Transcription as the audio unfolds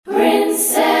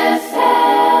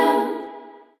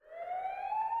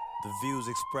views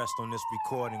expressed on this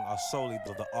recording are solely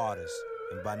of the artist,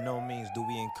 and by no means do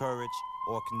we encourage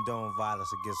or condone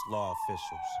violence against law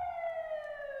officials.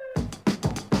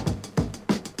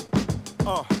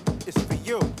 It's for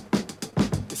you.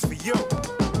 It's for you.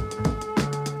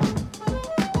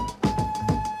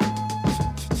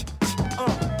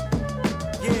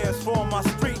 Yeah, it's for all my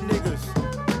street niggas.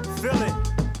 Feel it.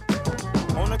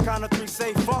 On the count of three,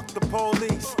 say fuck the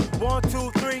police. 1,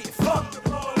 2, 3, fuck the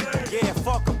police. Yeah,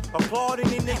 fuck them. Applaud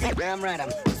any nigga. Damn right,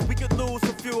 Cause we could lose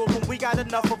a few of them. We got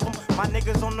enough of them. My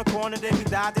niggas on the corner, they be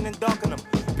dodging and ducking them.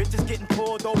 Bitches getting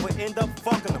pulled over, end up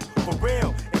fucking them. For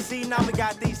real. And see, now we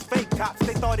got these fake cops.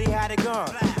 They thought he had a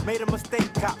gun. Made a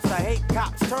mistake, cops. I hate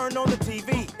cops. Turn on the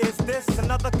TV. Is this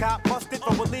another cop busted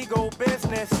for illegal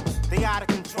business? They out of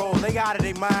control. They out of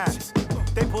their minds.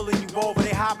 They pulling you over.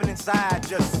 They hopping inside.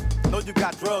 Just know you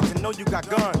got drugs and know you got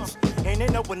guns. And they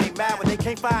know when they mad when they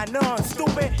can't find none.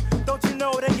 Stupid. Don't you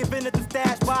know they give in at the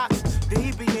stash box? The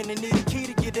he be in and need a key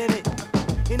to get in it.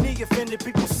 Any offended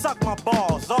people suck my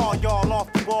balls. All y'all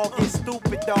off the wall get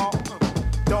stupid, dawg.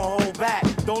 Don't hold back,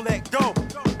 don't let go.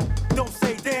 Don't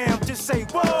say damn, just say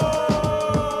whoa.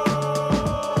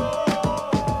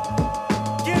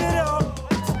 Get it up,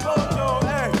 Mojo,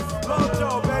 hey,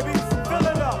 Mojo, baby, fill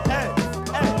it up, hey.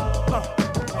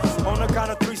 On the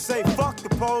count of three, say fuck the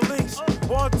police.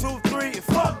 1, 2, 3,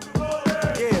 fuck the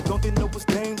police. Yeah, don't they know what's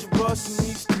dangerous in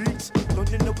these streets? Don't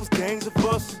they know what's gangs of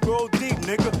us? Go deep,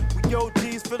 nigga. We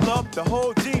OGs fill up the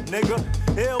whole Jeep, nigga.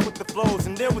 Ill with the flows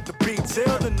and then with the beats.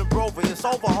 Ill in the Rover, it's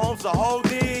over homes to hold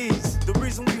these. The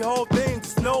reason we hold things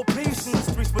is no peace in the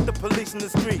streets with the police in the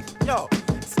streets. Yo,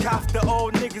 it's cops the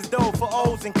old niggas though for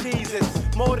O's and keys. It's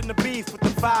more than the beef with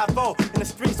the 5-0. In the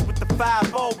streets with the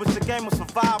 5-0, it's a game of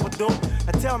survival, dude.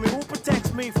 Now tell me, who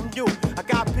protects me from you? I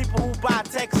got people who buy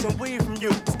texts and weed from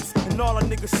you. And all the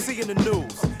niggas see in the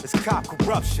news is cop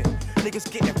corruption. Niggas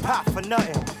getting popped for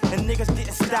nothing. And niggas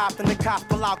getting stopped and the cops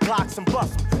pull out Glocks and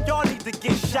bust them. Y'all need to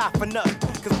get shot for nothing.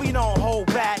 Cause we don't hold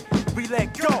back, we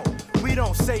let go. We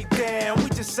don't say damn, we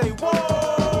just say whoa.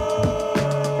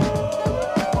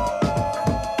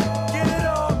 Get it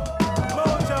up,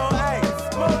 Mojo, hey,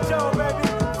 Mojo, baby,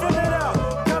 fill it up,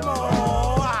 come on.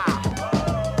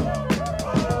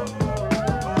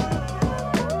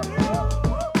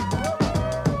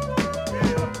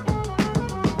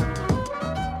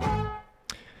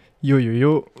 Yo yo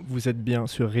yo, vous êtes bien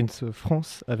sur Rince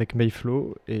France avec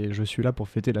Mayflo et je suis là pour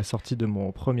fêter la sortie de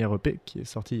mon premier EP qui est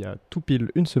sorti il y a tout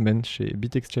pile une semaine chez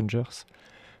Beat Exchangers.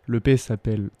 L'EP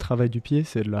s'appelle Travail du pied,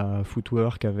 c'est de la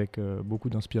footwork avec beaucoup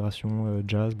d'inspiration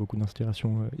jazz, beaucoup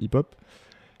d'inspiration hip-hop.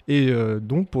 Et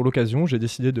donc pour l'occasion j'ai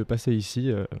décidé de passer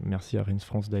ici, merci à Rince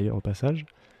France d'ailleurs au passage.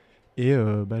 Et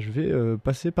je vais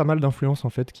passer pas mal d'influences en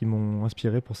fait qui m'ont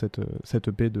inspiré pour cette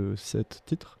EP de 7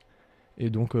 titres. Et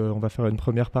donc on va faire une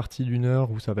première partie d'1 heure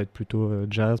où ça va être plutôt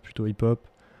jazz, plutôt hip-hop,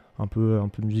 un peu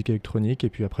de musique électronique, et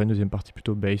puis après une deuxième partie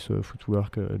plutôt bass,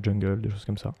 footwork, jungle, des choses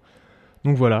comme ça.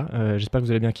 Donc voilà, j'espère que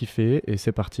vous allez bien kiffer, et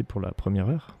c'est parti pour la première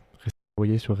heure. Restez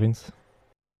envoyés sur Rince.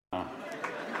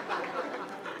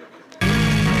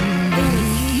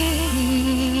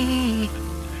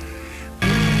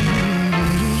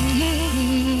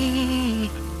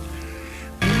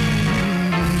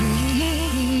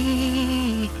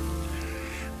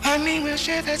 We'll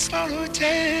share that small hotel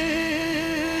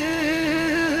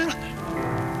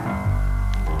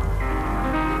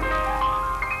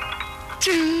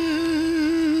together.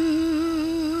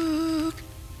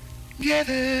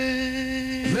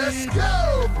 Let's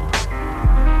go!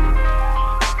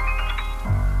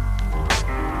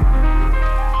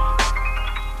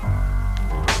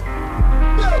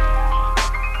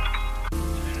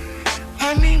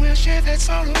 I mean, we'll share that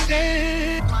small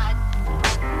hotel.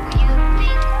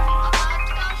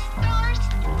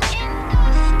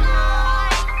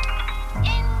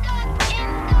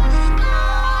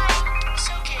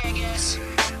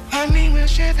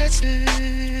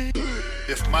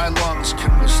 If my lungs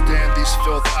can withstand these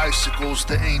filth icicles,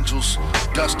 the angels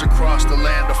dust across the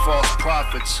land of false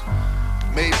prophets.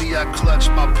 Maybe I clutch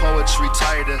my poetry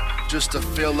tighter just to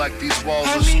feel like these walls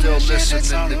are still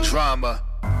listening to drama.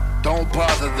 Don't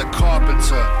bother the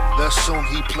carpenter, there soon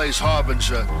he plays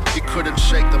harbinger. He couldn't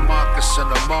shake the moccasin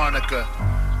or Monica.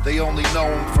 They only know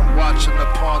him from watching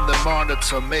upon the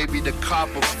monitor. Maybe the cop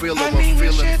will feel him a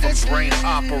feeling from brain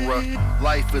opera.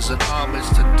 Life is an homage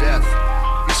to death.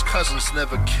 These cousins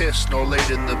never kissed nor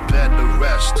laid in the bed to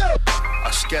rest.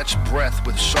 I sketch breath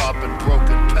with sharp and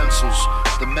broken pencils.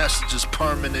 The message is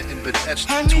permanent and been etched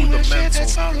into the mental.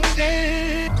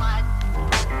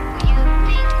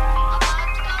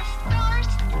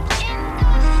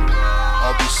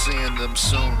 I'll be seeing them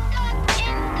soon.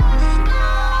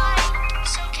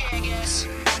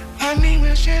 Honey,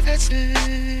 we'll share that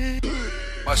same.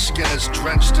 My skin is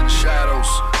drenched in shadows,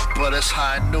 but it's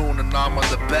high noon and I'm on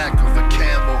the back of a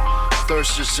camel.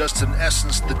 Thirst is just an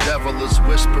essence the devil is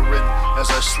whispering as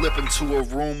I slip into a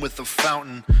room with a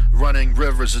fountain running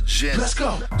rivers of gin. Let's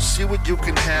go. See what you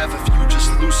can have if you just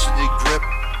loosen your grip.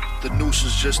 The noose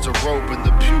is just a rope and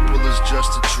the pupil is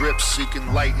just a drip,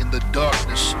 seeking light in the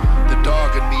darkness. The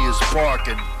dog in me is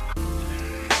barking.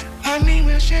 Honey,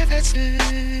 we'll share that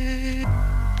same.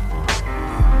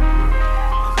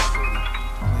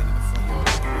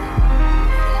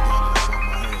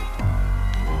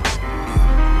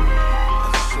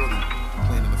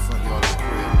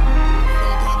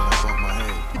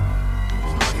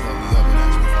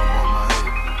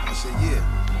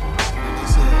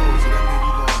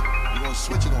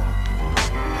 Switching on them.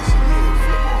 I said, yeah,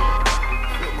 flip mode.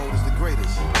 Flip mode is the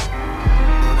greatest.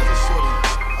 And as a shorty,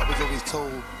 I was always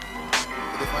told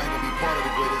that if I ain't gonna be part of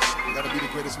the greatest, I gotta be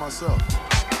the greatest myself.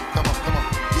 Come on,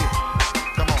 yeah,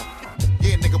 come on.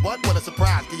 Yeah, nigga, what a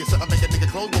surprise. Give you something, make a nigga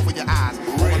close both of your eyes.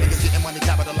 All niggas getting money,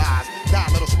 capitalized. Die,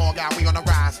 little small guy, we on the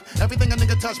rise. Everything a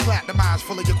nigga touch, platinumized.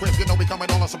 Full of your grip, you know we coming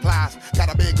all on supplies.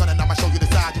 Got a big gun and I'ma show you the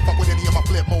size. You fuck with any of my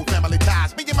flip mode family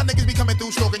ties. Me and my niggas be coming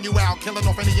through, stalking you out. Killing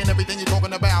off any and everything you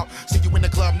talking about. See you in the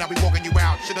club, now we walking you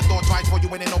out. Should've thought twice before you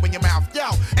went and open your mouth. Yo,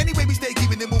 anyway, we stay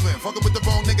keeping it moving. Fucking with the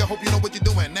wrong nigga, hope you know what you're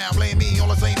doing. Now blame me, all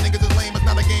the same niggas is lame. It's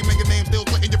not a game, nigga name still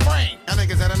splitting your brain. Y'all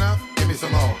niggas had enough? Give me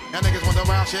some more. Y'all niggas want the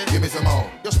wild shit? Give me some more.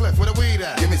 Yo, split where the weed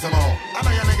at? Give me some more. I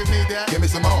know y'all niggas need that. Give me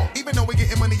some more. Even though we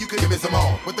getting money, you could give me some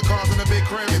more. With the cars in the big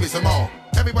crib, give me some more.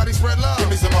 Everybody spread love. Give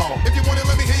me some more. If you want it,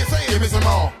 let me hear you say it. Give me some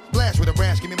more. Splash with a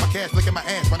rash, give me my cash, look at my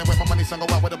ass. Running with my money, son, go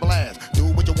out with a blast. Do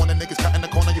what you want, the niggas cut in the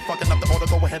corner, you fucking up the order.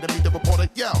 Go ahead and meet the reporter.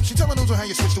 Yo, she telling news on how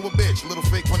you switch to a bitch. Little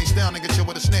fake funny style, nigga, chill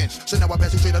with a snitch. So now I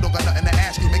pass you straight, I don't got nothing to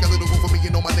ask you. Make a little room for me,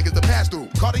 you know my niggas to pass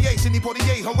through. Cartier, Sidney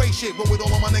Portier, hooray shit. Roll with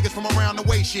all of my niggas from around the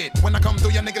way shit. When I come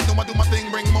through, your niggas know I do my thing.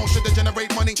 Bring more shit to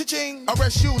generate money. Cha-ching.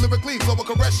 Arrest you, lyrically, flow will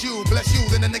caress you. Bless you,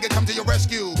 then the nigga come to your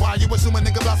rescue. Why you assuming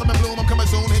nigga blossom and bloom? I'm coming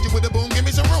soon, hit you with a boom, give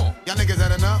me some room. Y'all niggas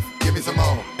had enough? Give me some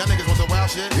more. Y'all niggas want the wild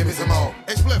shit? Give me some more.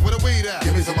 Hey, split with a weed at?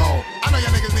 Give me some more. I know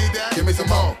y'all niggas need that. Give me some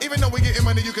more. Even though we getting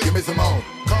money, you can give me some more.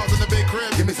 Cars in the big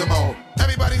crib? Give me some more.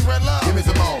 Everybody's red love? Give me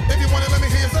some more. If you want it, let me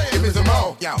hear you say it. Give me some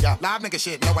more. Yo, live nigga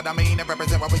shit, know what I mean? And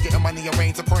represent why we getting money and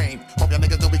reign supreme. Hope y'all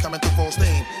niggas know we coming through full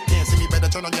steam. Can't see me, better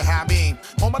turn on your high beam.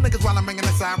 All my niggas while I'm ringing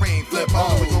the siren. Flip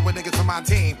mode, we go with niggas from my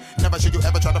team. Never should you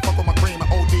ever try to fuck with my cream. I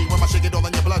OD when my shit get all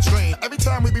in your bloodstream. Every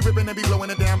time we be ripping and be blowing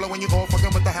it down, blowing you all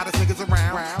fucking with the hottest niggas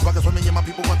around. Ruckus with me and my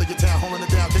people run through your town, holding it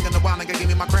down, thinking the wild nigga give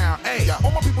me my crown. Hey,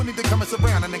 all my people need to come and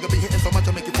surround. A nigga be hitting so much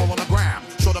to make you fall on the ground.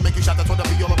 Sure to make you shot, that's what I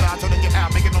be all about. Turning you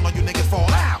out, making all of you niggas fall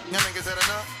out. Y'all niggas had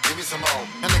enough? Give me some more.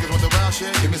 Y'all niggas want the wild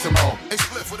shit? Give me some more. Hey,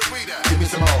 split for the weed at? Give me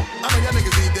some more. I know y'all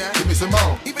niggas need that. Give me some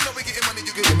more. Even though we getting money,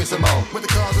 you can give me some more. With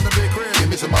the cars in the big crib? Give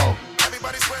me some more.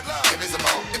 Everybody spread love? Give me some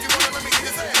more. If you want it, let me hear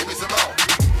you say it. Give me some more.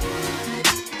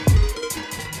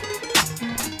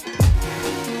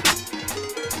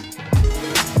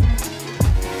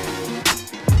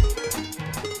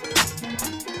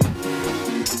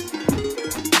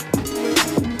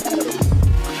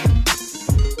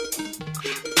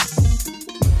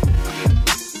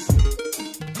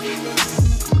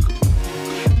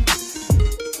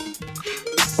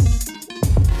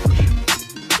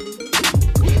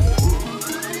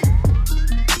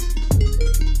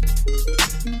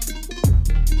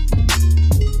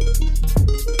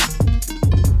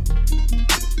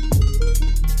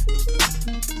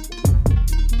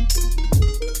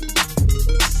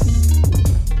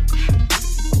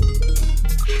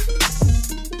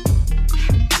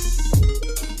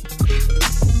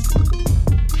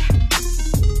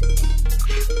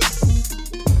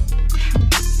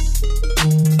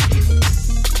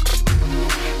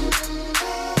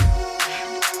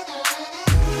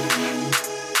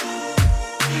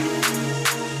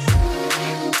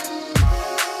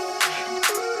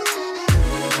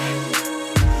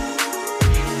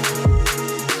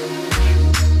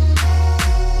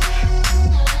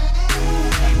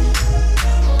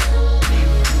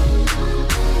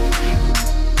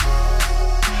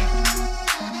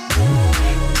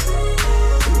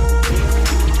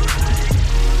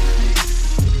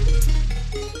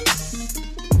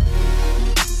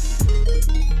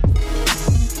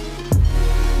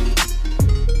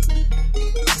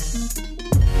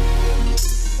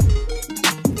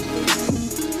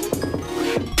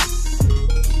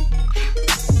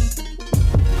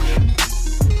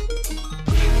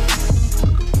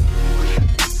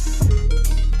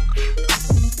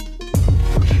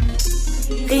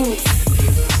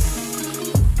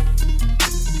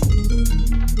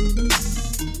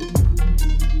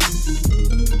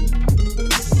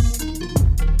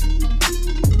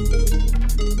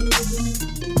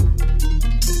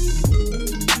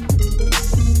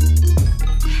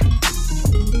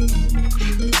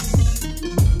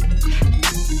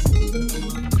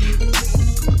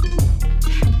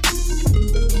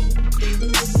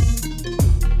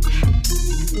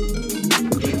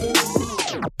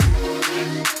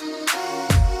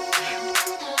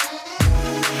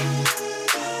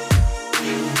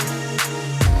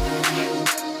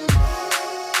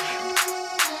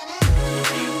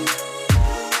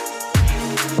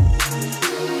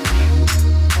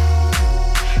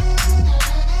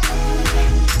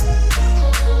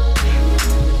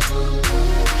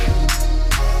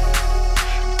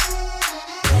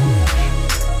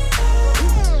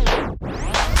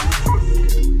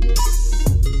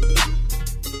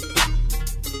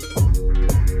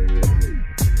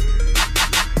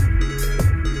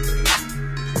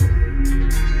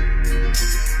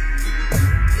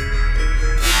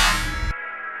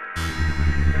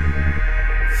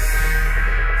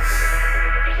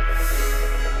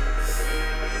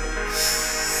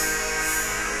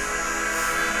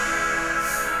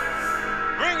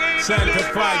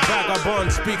 Sanctified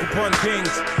vagabond, speak upon things.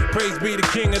 Praise be the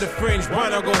king of the fringe. Why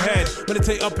not go ahead?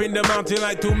 Meditate up in the mountain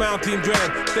like two mountain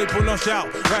dread. Staple no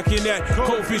shout, racking that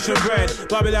cold fish and bread.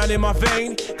 Babylon in my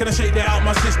vein, can I shake that out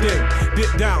my system?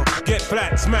 Dip down, get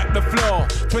flat, smack the floor.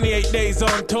 28 days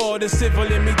on tour, the civil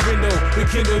in me dwindle. We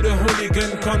kindle the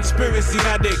hooligan, conspiracy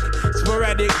addict.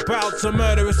 Sporadic bouts of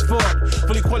murderous fought.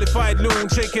 Fully qualified loon,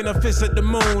 shaking a fist at the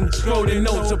moon. Scrolling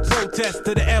notes of protest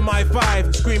to the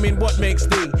MI5. Screaming what makes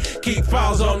thee keep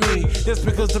files on me, just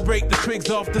because to break the twigs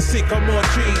off the sick or more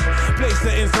trees. Place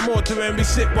it in some water and we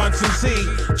sip once and see.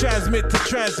 Transmit to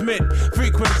transmit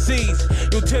frequencies.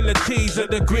 Utilities of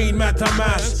the green matter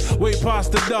mass. Way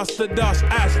past the dust,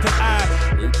 ash to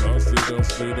ash. Way past the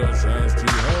dust, ash to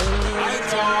ash.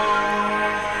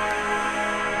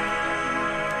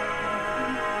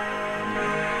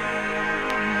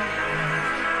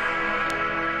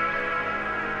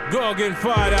 Gorgon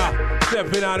father,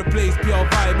 stepping out of place, pure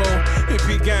Bible.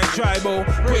 Hippie gang tribal,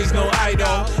 praise no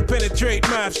idol. Penetrate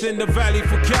maps in the valley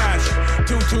for cash.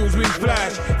 Two twos we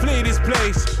flash, flee this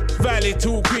place. Valley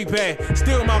too creepy,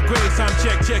 still my grace. I'm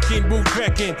checking, boot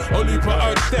checking. Only for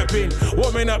earth stepping,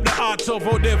 warming up the arts of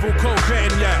old devil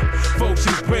cocaine. Yeah, folks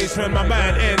is praise when my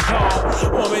man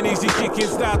enter. Warming easy kicking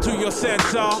style to your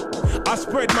sensor. I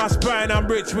spread my spine, I'm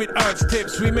rich with earth's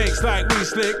tips. We makes like we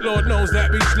slick, Lord knows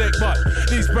that we slick, but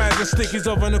these brands are stickies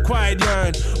of an acquired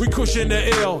yearn. We cushion the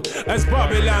ill as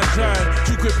Babylon turn.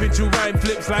 Too grip into rhyme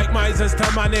flips like misers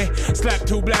to money. Slap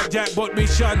two blackjack, but we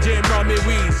shun Jim Rummy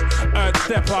Weeze. Earth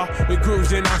stepper, we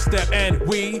grooves in our step, and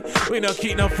we not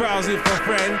keep no frowsy for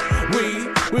friend.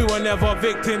 We were never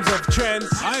victims of trends.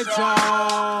 I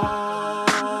talk.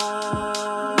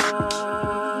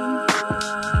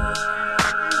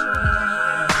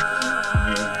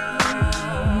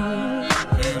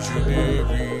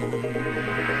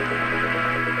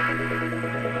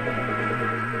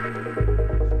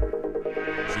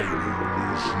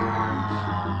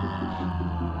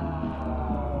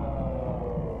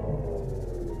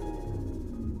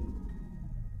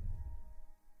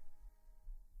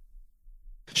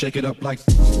 Shake it up like,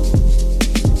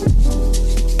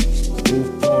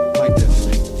 move forward like this,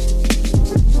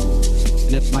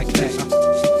 and it's like that.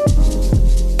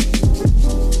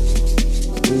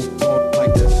 Move forward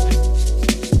like this,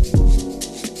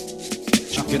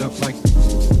 chuck it up like,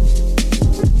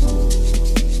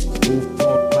 move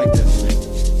forward like this,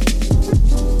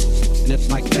 and it's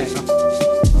like that.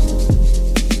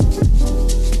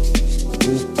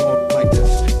 Move forward like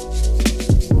this.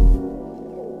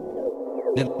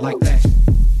 Like that.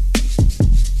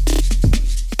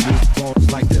 Move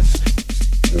forward like this.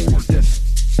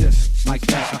 This, like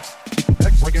that.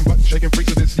 Back breaking butt shaking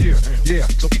freaks of this year. Yeah,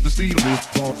 so keep the speed. Move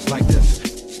forward like this.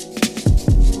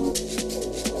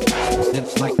 Then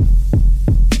like.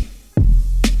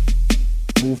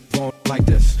 Move forward like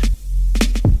this.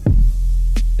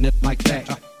 And then like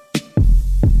that.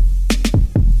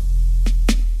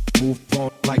 Move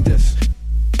forward like this.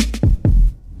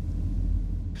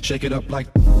 Shake it up like.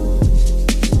 Move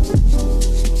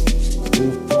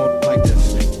forward like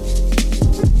this.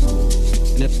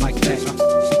 And it's like that.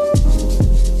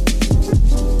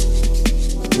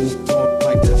 Move forward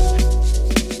like this.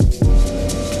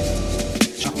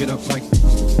 Chuck it up like.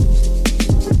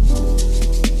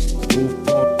 Move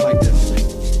forward like this.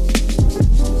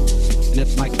 And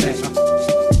it's like that.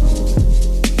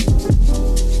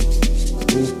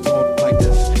 Move forward like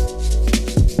this.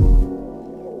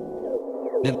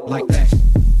 And like that.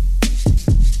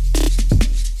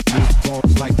 Move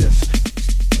forward like this.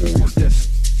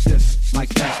 This, like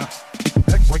that.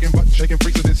 Back breaking butt shaking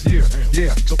freaks of this year.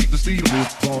 Yeah, so keep the speed. Move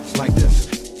forward like this.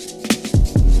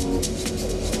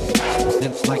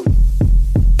 Then like.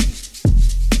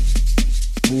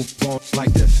 Move forward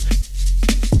like this.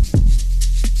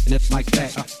 And it's like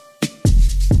that.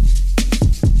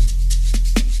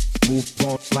 Move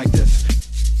forward like this.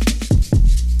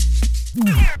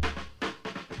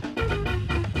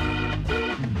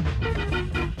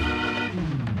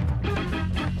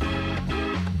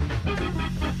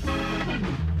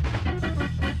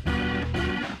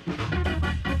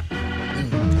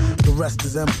 The rest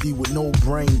is empty with no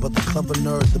brain, but the clever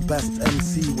nerd, the best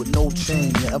MC with no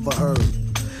chain you ever heard.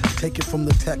 Take it from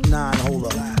the Tech 9 holder.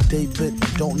 David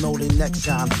don't know they neck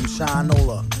shine from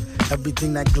Shinola.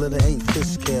 Everything that glitter ain't fish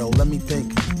scale. Let me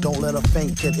think, don't let her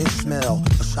faint, get Ishmael.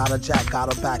 A shot of Jack,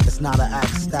 got her back, it's not an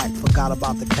act stack. Forgot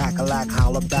about the cackalack,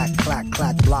 holler back, clack,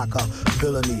 clack, blocker.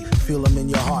 Villainy, feel him in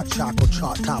your heart, chakra,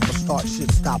 chart topper. Start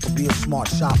shit stopper, be a smart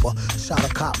shopper. Shot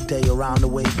a cop day around the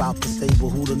way, bout to stable.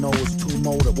 Who to know is too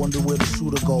motor, wonder where the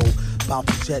shooter go. Bout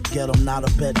to jet, get him, not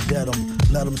a bet, dead him.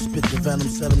 Let him spit the venom,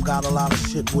 said him, got a lot of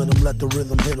shit with him. Let the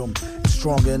rhythm hit him. It's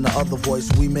stronger in the other voice,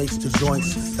 we makes the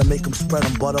joints that make him spread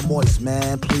them butter moist,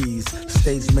 man, please. The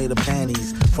stage made of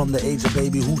panties. From the age of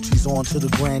baby hoochies on to the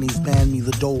grannies. Man me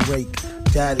the dough rake.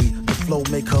 Daddy, the flow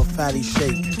make her fatty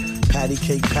shake. Patty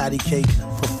cake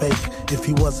for fake. If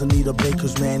he wasn't need a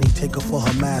baker's man, he'd take her for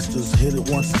her masters. Hit it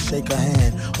once and shake her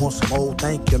hand. Want some old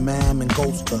thank you, ma'am, and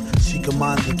ghost her. She can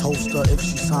mind the toaster if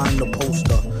she signed the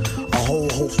poster. A whole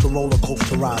host of roller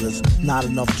coaster riders. Not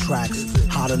enough tracks.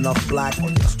 Hot enough black,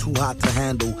 it's too hot to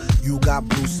handle. You got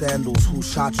blue sandals, who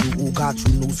shot you, who got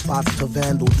you, new spots to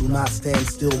vandal. Do not stand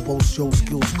still, boast your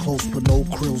skills close, but no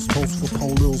krills. Toast for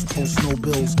polils, post no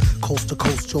bills. Coast to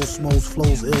coast, Joe Smoes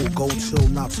flows ill. Go chill,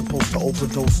 not supposed to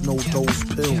overdose, no dose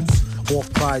pills. Off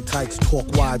pride tights, talk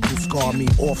wide, do scar me.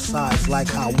 Off sides, like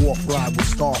how Warp ride with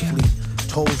Starfleet.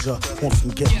 Told ya, want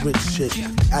some get rich shit.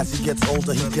 As he gets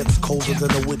older, he gets colder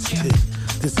than a witch tit.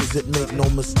 This is it, make no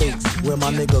mistakes. Where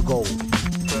my nigga go?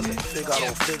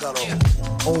 Figaro.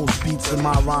 Old beats in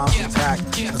my rhymes attack.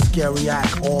 A scary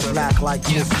act, all black like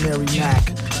Miss Mary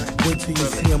Mack. Wait till you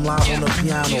see him live on the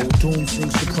piano. Doom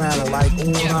sings soprano like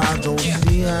una dos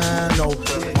piano.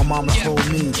 My mama told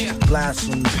me, blast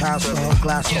him, pass her a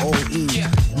glass of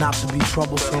OE. Not to be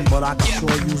troublesome, but I can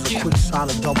sure use a quick shot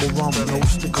of double rum. No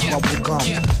stick of bubble gum.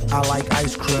 I like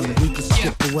ice cream, we could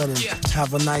skip the wedding.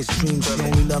 Have a nice dream, she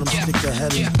only let him stick her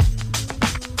head in.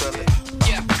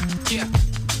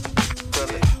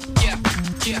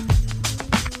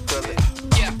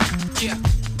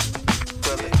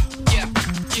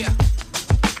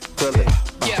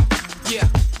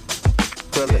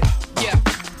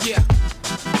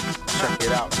 Check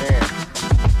it out, man.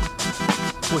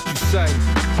 What you say?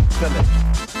 Feel it.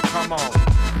 Come on.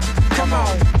 Come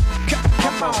on.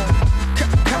 Come on.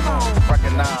 Come on.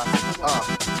 Recognize.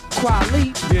 Quali.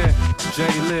 Yeah.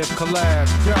 J-Lib collab.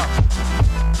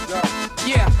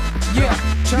 Yeah.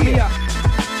 Turn me up.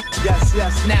 Yes.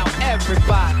 Now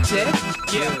everybody.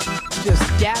 Yeah. Just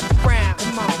gather round.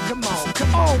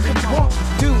 Come on. What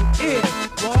do is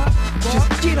what? Just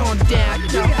get on down, you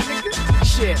know.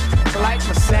 Shit, like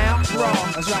my sound raw.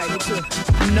 That's right, me too.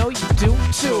 I know you do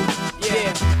too.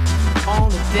 Yeah. On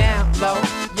the down low,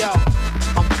 yo.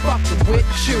 I'm fucking with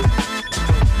you.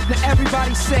 Now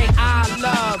everybody say I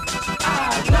love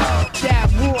that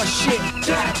war shit.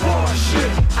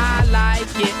 I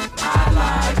like it. I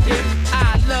love it.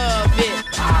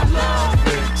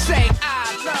 Say I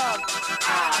love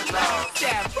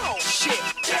that raw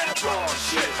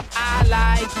shit. I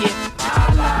like it. I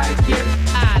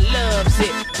loves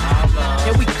it.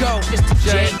 Here we go. It's the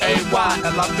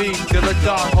J-A-Y-L-I-B. Feel the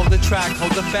dog, hold the track,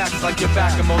 hold the facts like your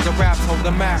back, and hold the raps, hold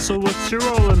the map. So what's your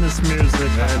role in this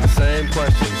music? And the same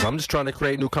questions. I'm just trying to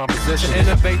create new compositions. To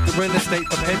innovate the real estate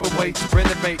from paperweight to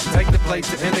renovate. Take the plate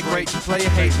to integrate. Play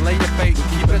your hate, lay your fate.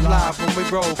 Keep it live when we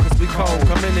roll, cause we cold.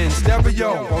 Coming in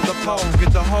stereo, on the pole,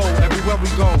 get the hole everywhere we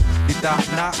go. You thought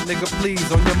not, nigga,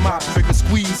 please. On your mop, trigger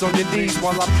squeeze on your knees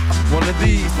while I'm one of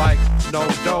these. Like no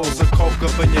dose, or coke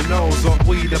up in your nose, or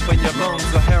weed up in your lungs,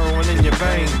 or heroin in your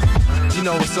veins. You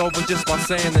know it's over just by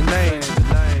saying the name.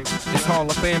 It's Hall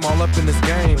of Fame all up in this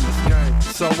game.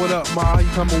 So what up, Ma? You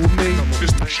coming with me?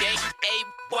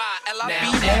 J-A-Y-L-I-B.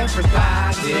 Now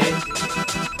everybody,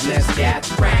 let's get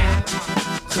round.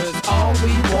 Cause all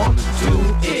we want to do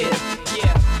is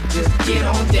just get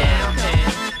on down,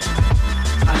 man.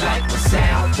 I like my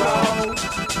sound roll.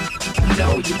 I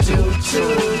know you do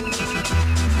too.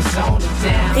 It's on the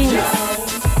down low.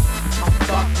 I'm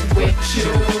fucking with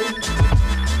you.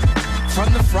 From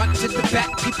the front to the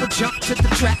back, people jump to the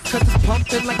track, cause it's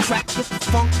pumping like crack. Get the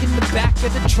funk in the back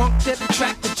of the trunk to the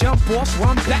track. To jump off,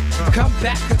 run back, come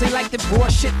back, cause they like the raw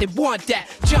shit, they want that.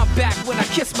 Jump back when I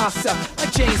kiss myself,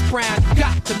 like James Brown. You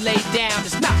got to lay down,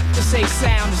 it's not the safe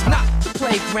sound, it's not the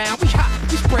playground. We hot,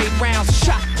 we sprayed rounds,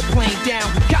 shot the plane down.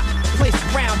 We got the place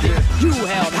around it. You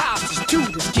held hostage to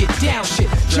this get down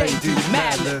shit. J.D.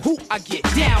 Madlib, who I get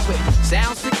down with.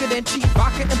 Sound sicker than cheap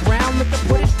vodka and brown. Look to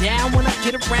put it down when I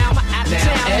get around my out of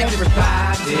town. Now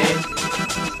everybody,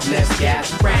 let's get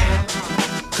round.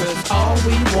 Cause all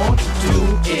we want to do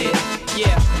is,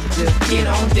 just get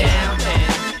on down,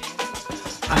 man.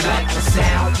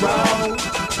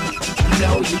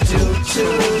 know you do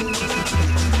too.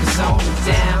 Cause on the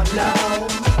down low,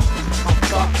 I'm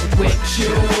fucking with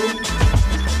you.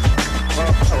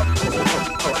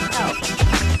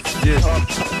 Yeah.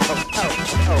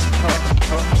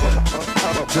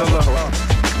 Dilla,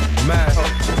 Mac,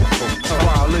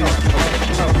 Wally.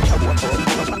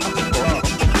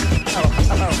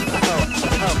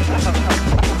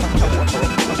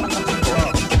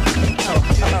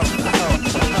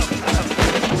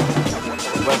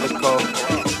 Weather cold,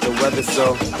 the weather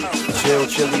so chill,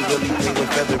 chilly, really penguin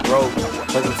feather bro.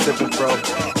 Cause I'm sipping pro,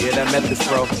 yeah that method's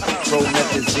pro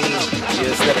methazine,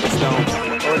 yeah stepping stone.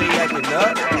 Oh they acting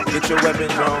up, get your weapon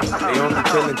drawn. They only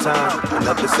killing time,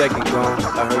 another second gone.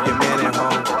 I heard your man at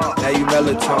home, now you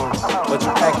melatonin, but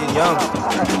you packing young.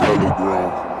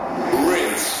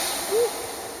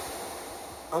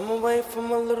 I'ma wait for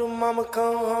my little mama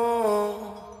come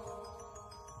home.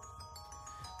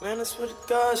 Man, I swear to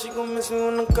God, she gon' miss me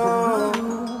when I'm gone.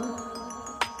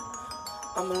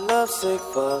 I'm a lovesick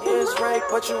fuck. Yeah, it's right,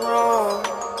 but you're wrong.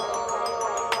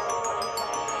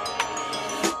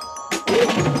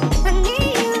 I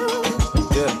need you.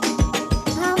 Yeah.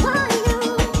 I want you.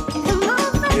 Come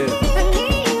over here. I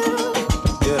need you.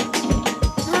 Yeah.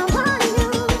 I want you.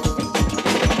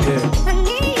 Yeah. I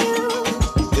need you.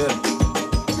 Yeah.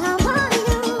 I want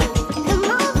you. Come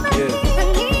over here. I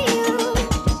need you.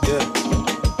 Yeah.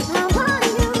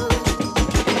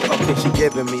 Okay, she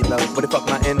giving me love, but it fuck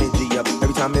my energy up.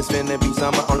 Every time it's finna be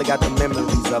summer, only got the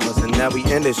memories of us. And now we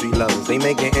industry lovers, they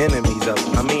making enemies of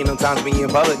us. I mean, sometimes we in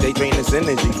public, they drain this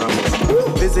energy from us.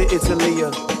 Visit Italy,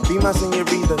 be my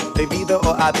senorita. They be there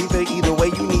or I be there, either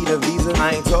way you need a visa.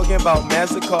 I ain't talking about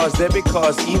MasterCards, debit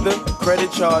cards either.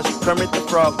 Credit charge, Kermit the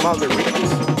Frog,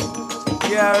 margaritas.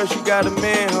 Yeah, I heard you got a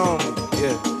man, homie.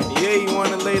 Yeah, yeah, you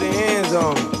wanna lay the hands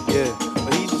on me. Yeah,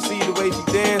 but he should see the way she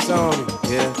dance on me.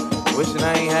 Yeah, wishing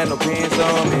I ain't had no pants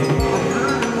on me.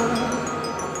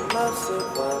 I'm lovesick,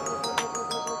 but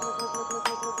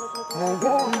I'm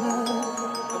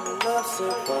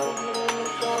lovesick, but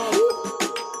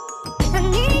I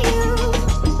need you.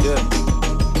 Yeah.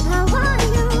 I want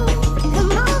you.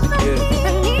 Come over here. I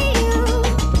need you.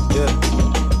 Yeah.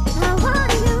 I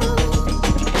want you.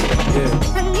 Yeah.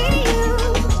 I need you.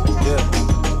 Yeah.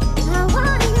 I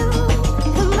want you.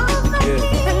 Come over here.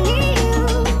 I need you.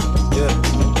 Yeah.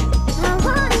 I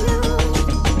want you.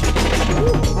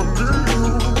 I'm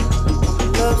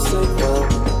lovesick, but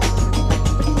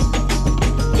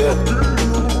yeah.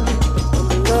 I'm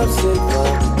lovesick,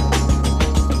 but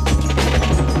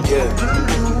yeah.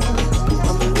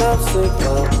 I'm lovesick,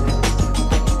 but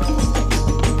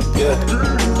yeah.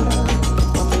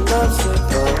 I'm lovesick,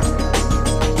 but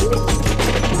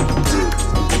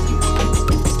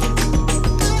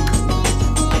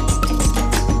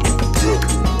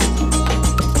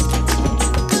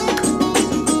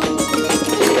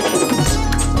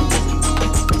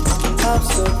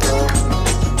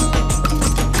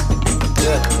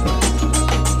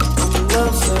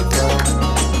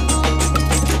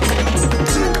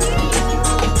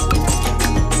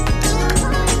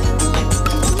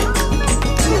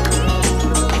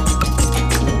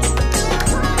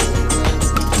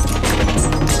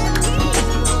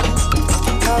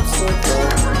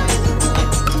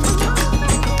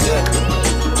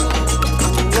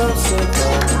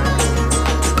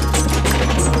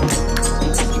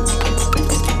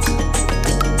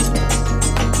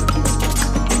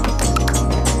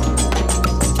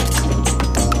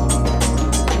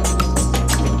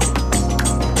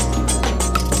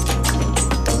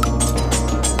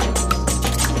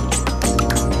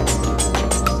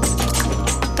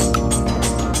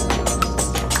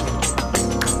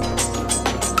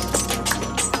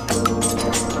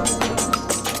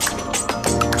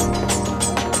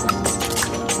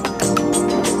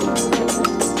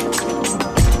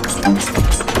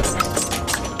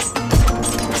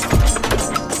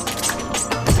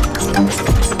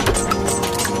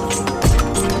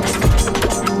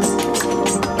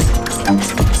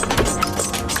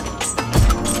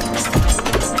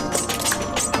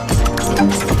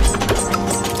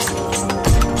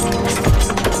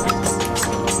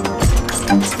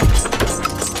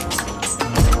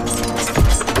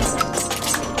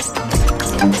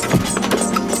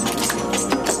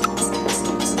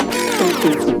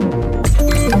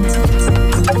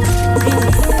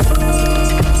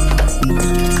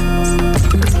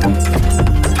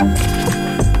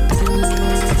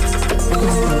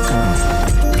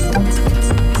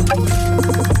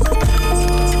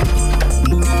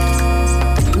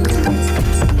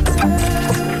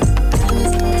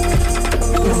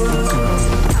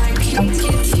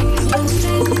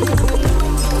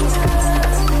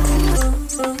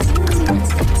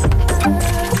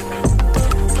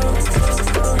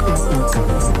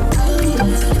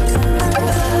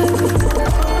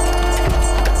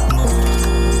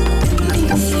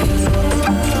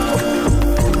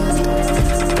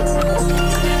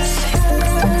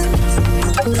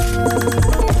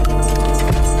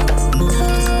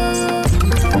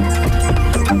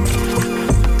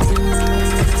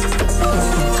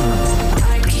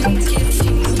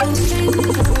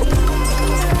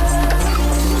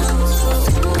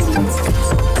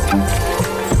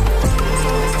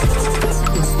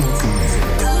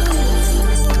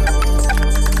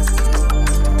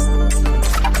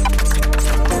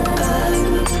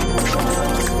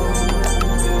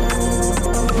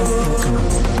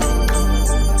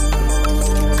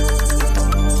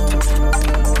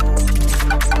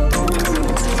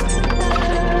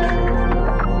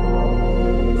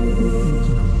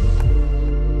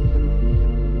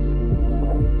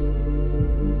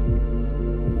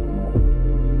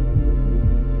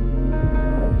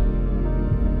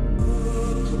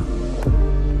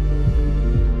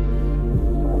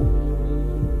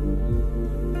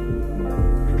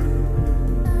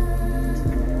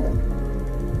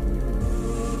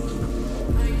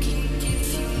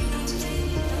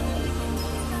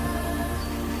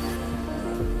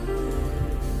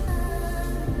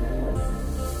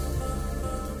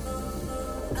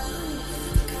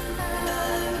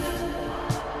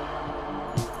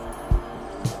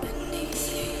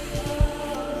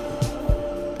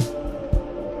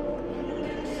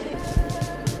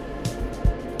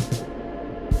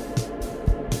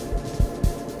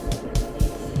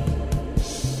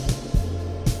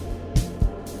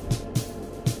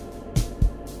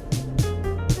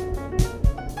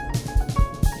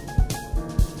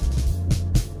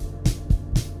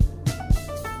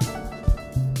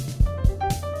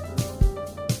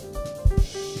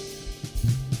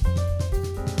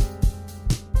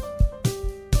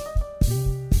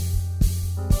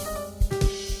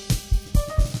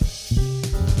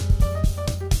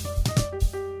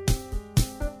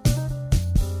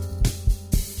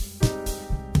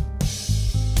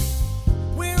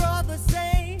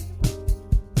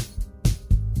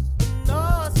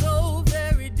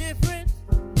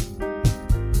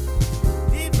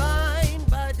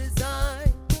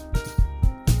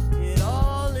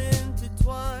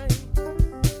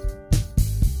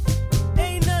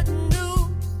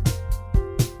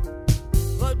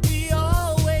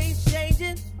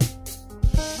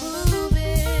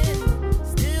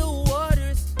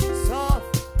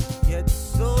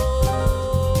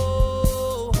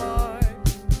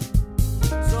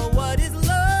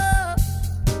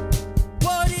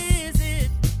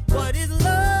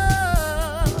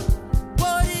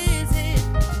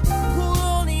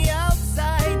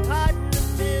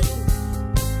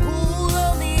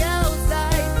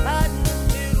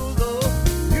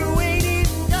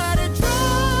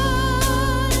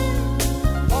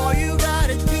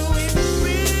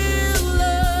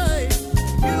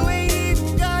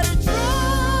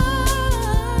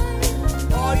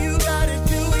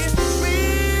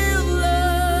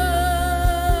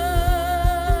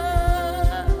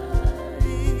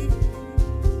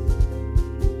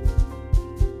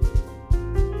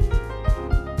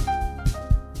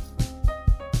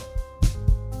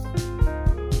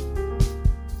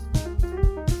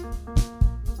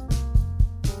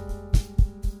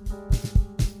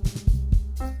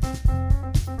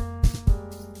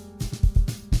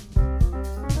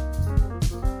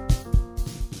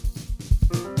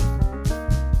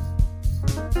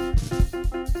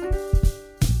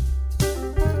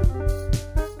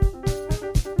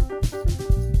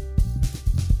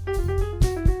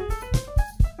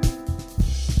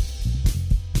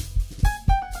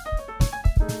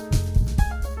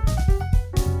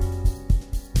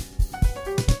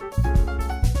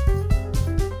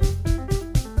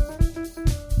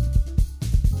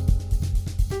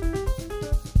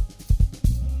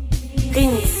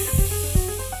Rinz.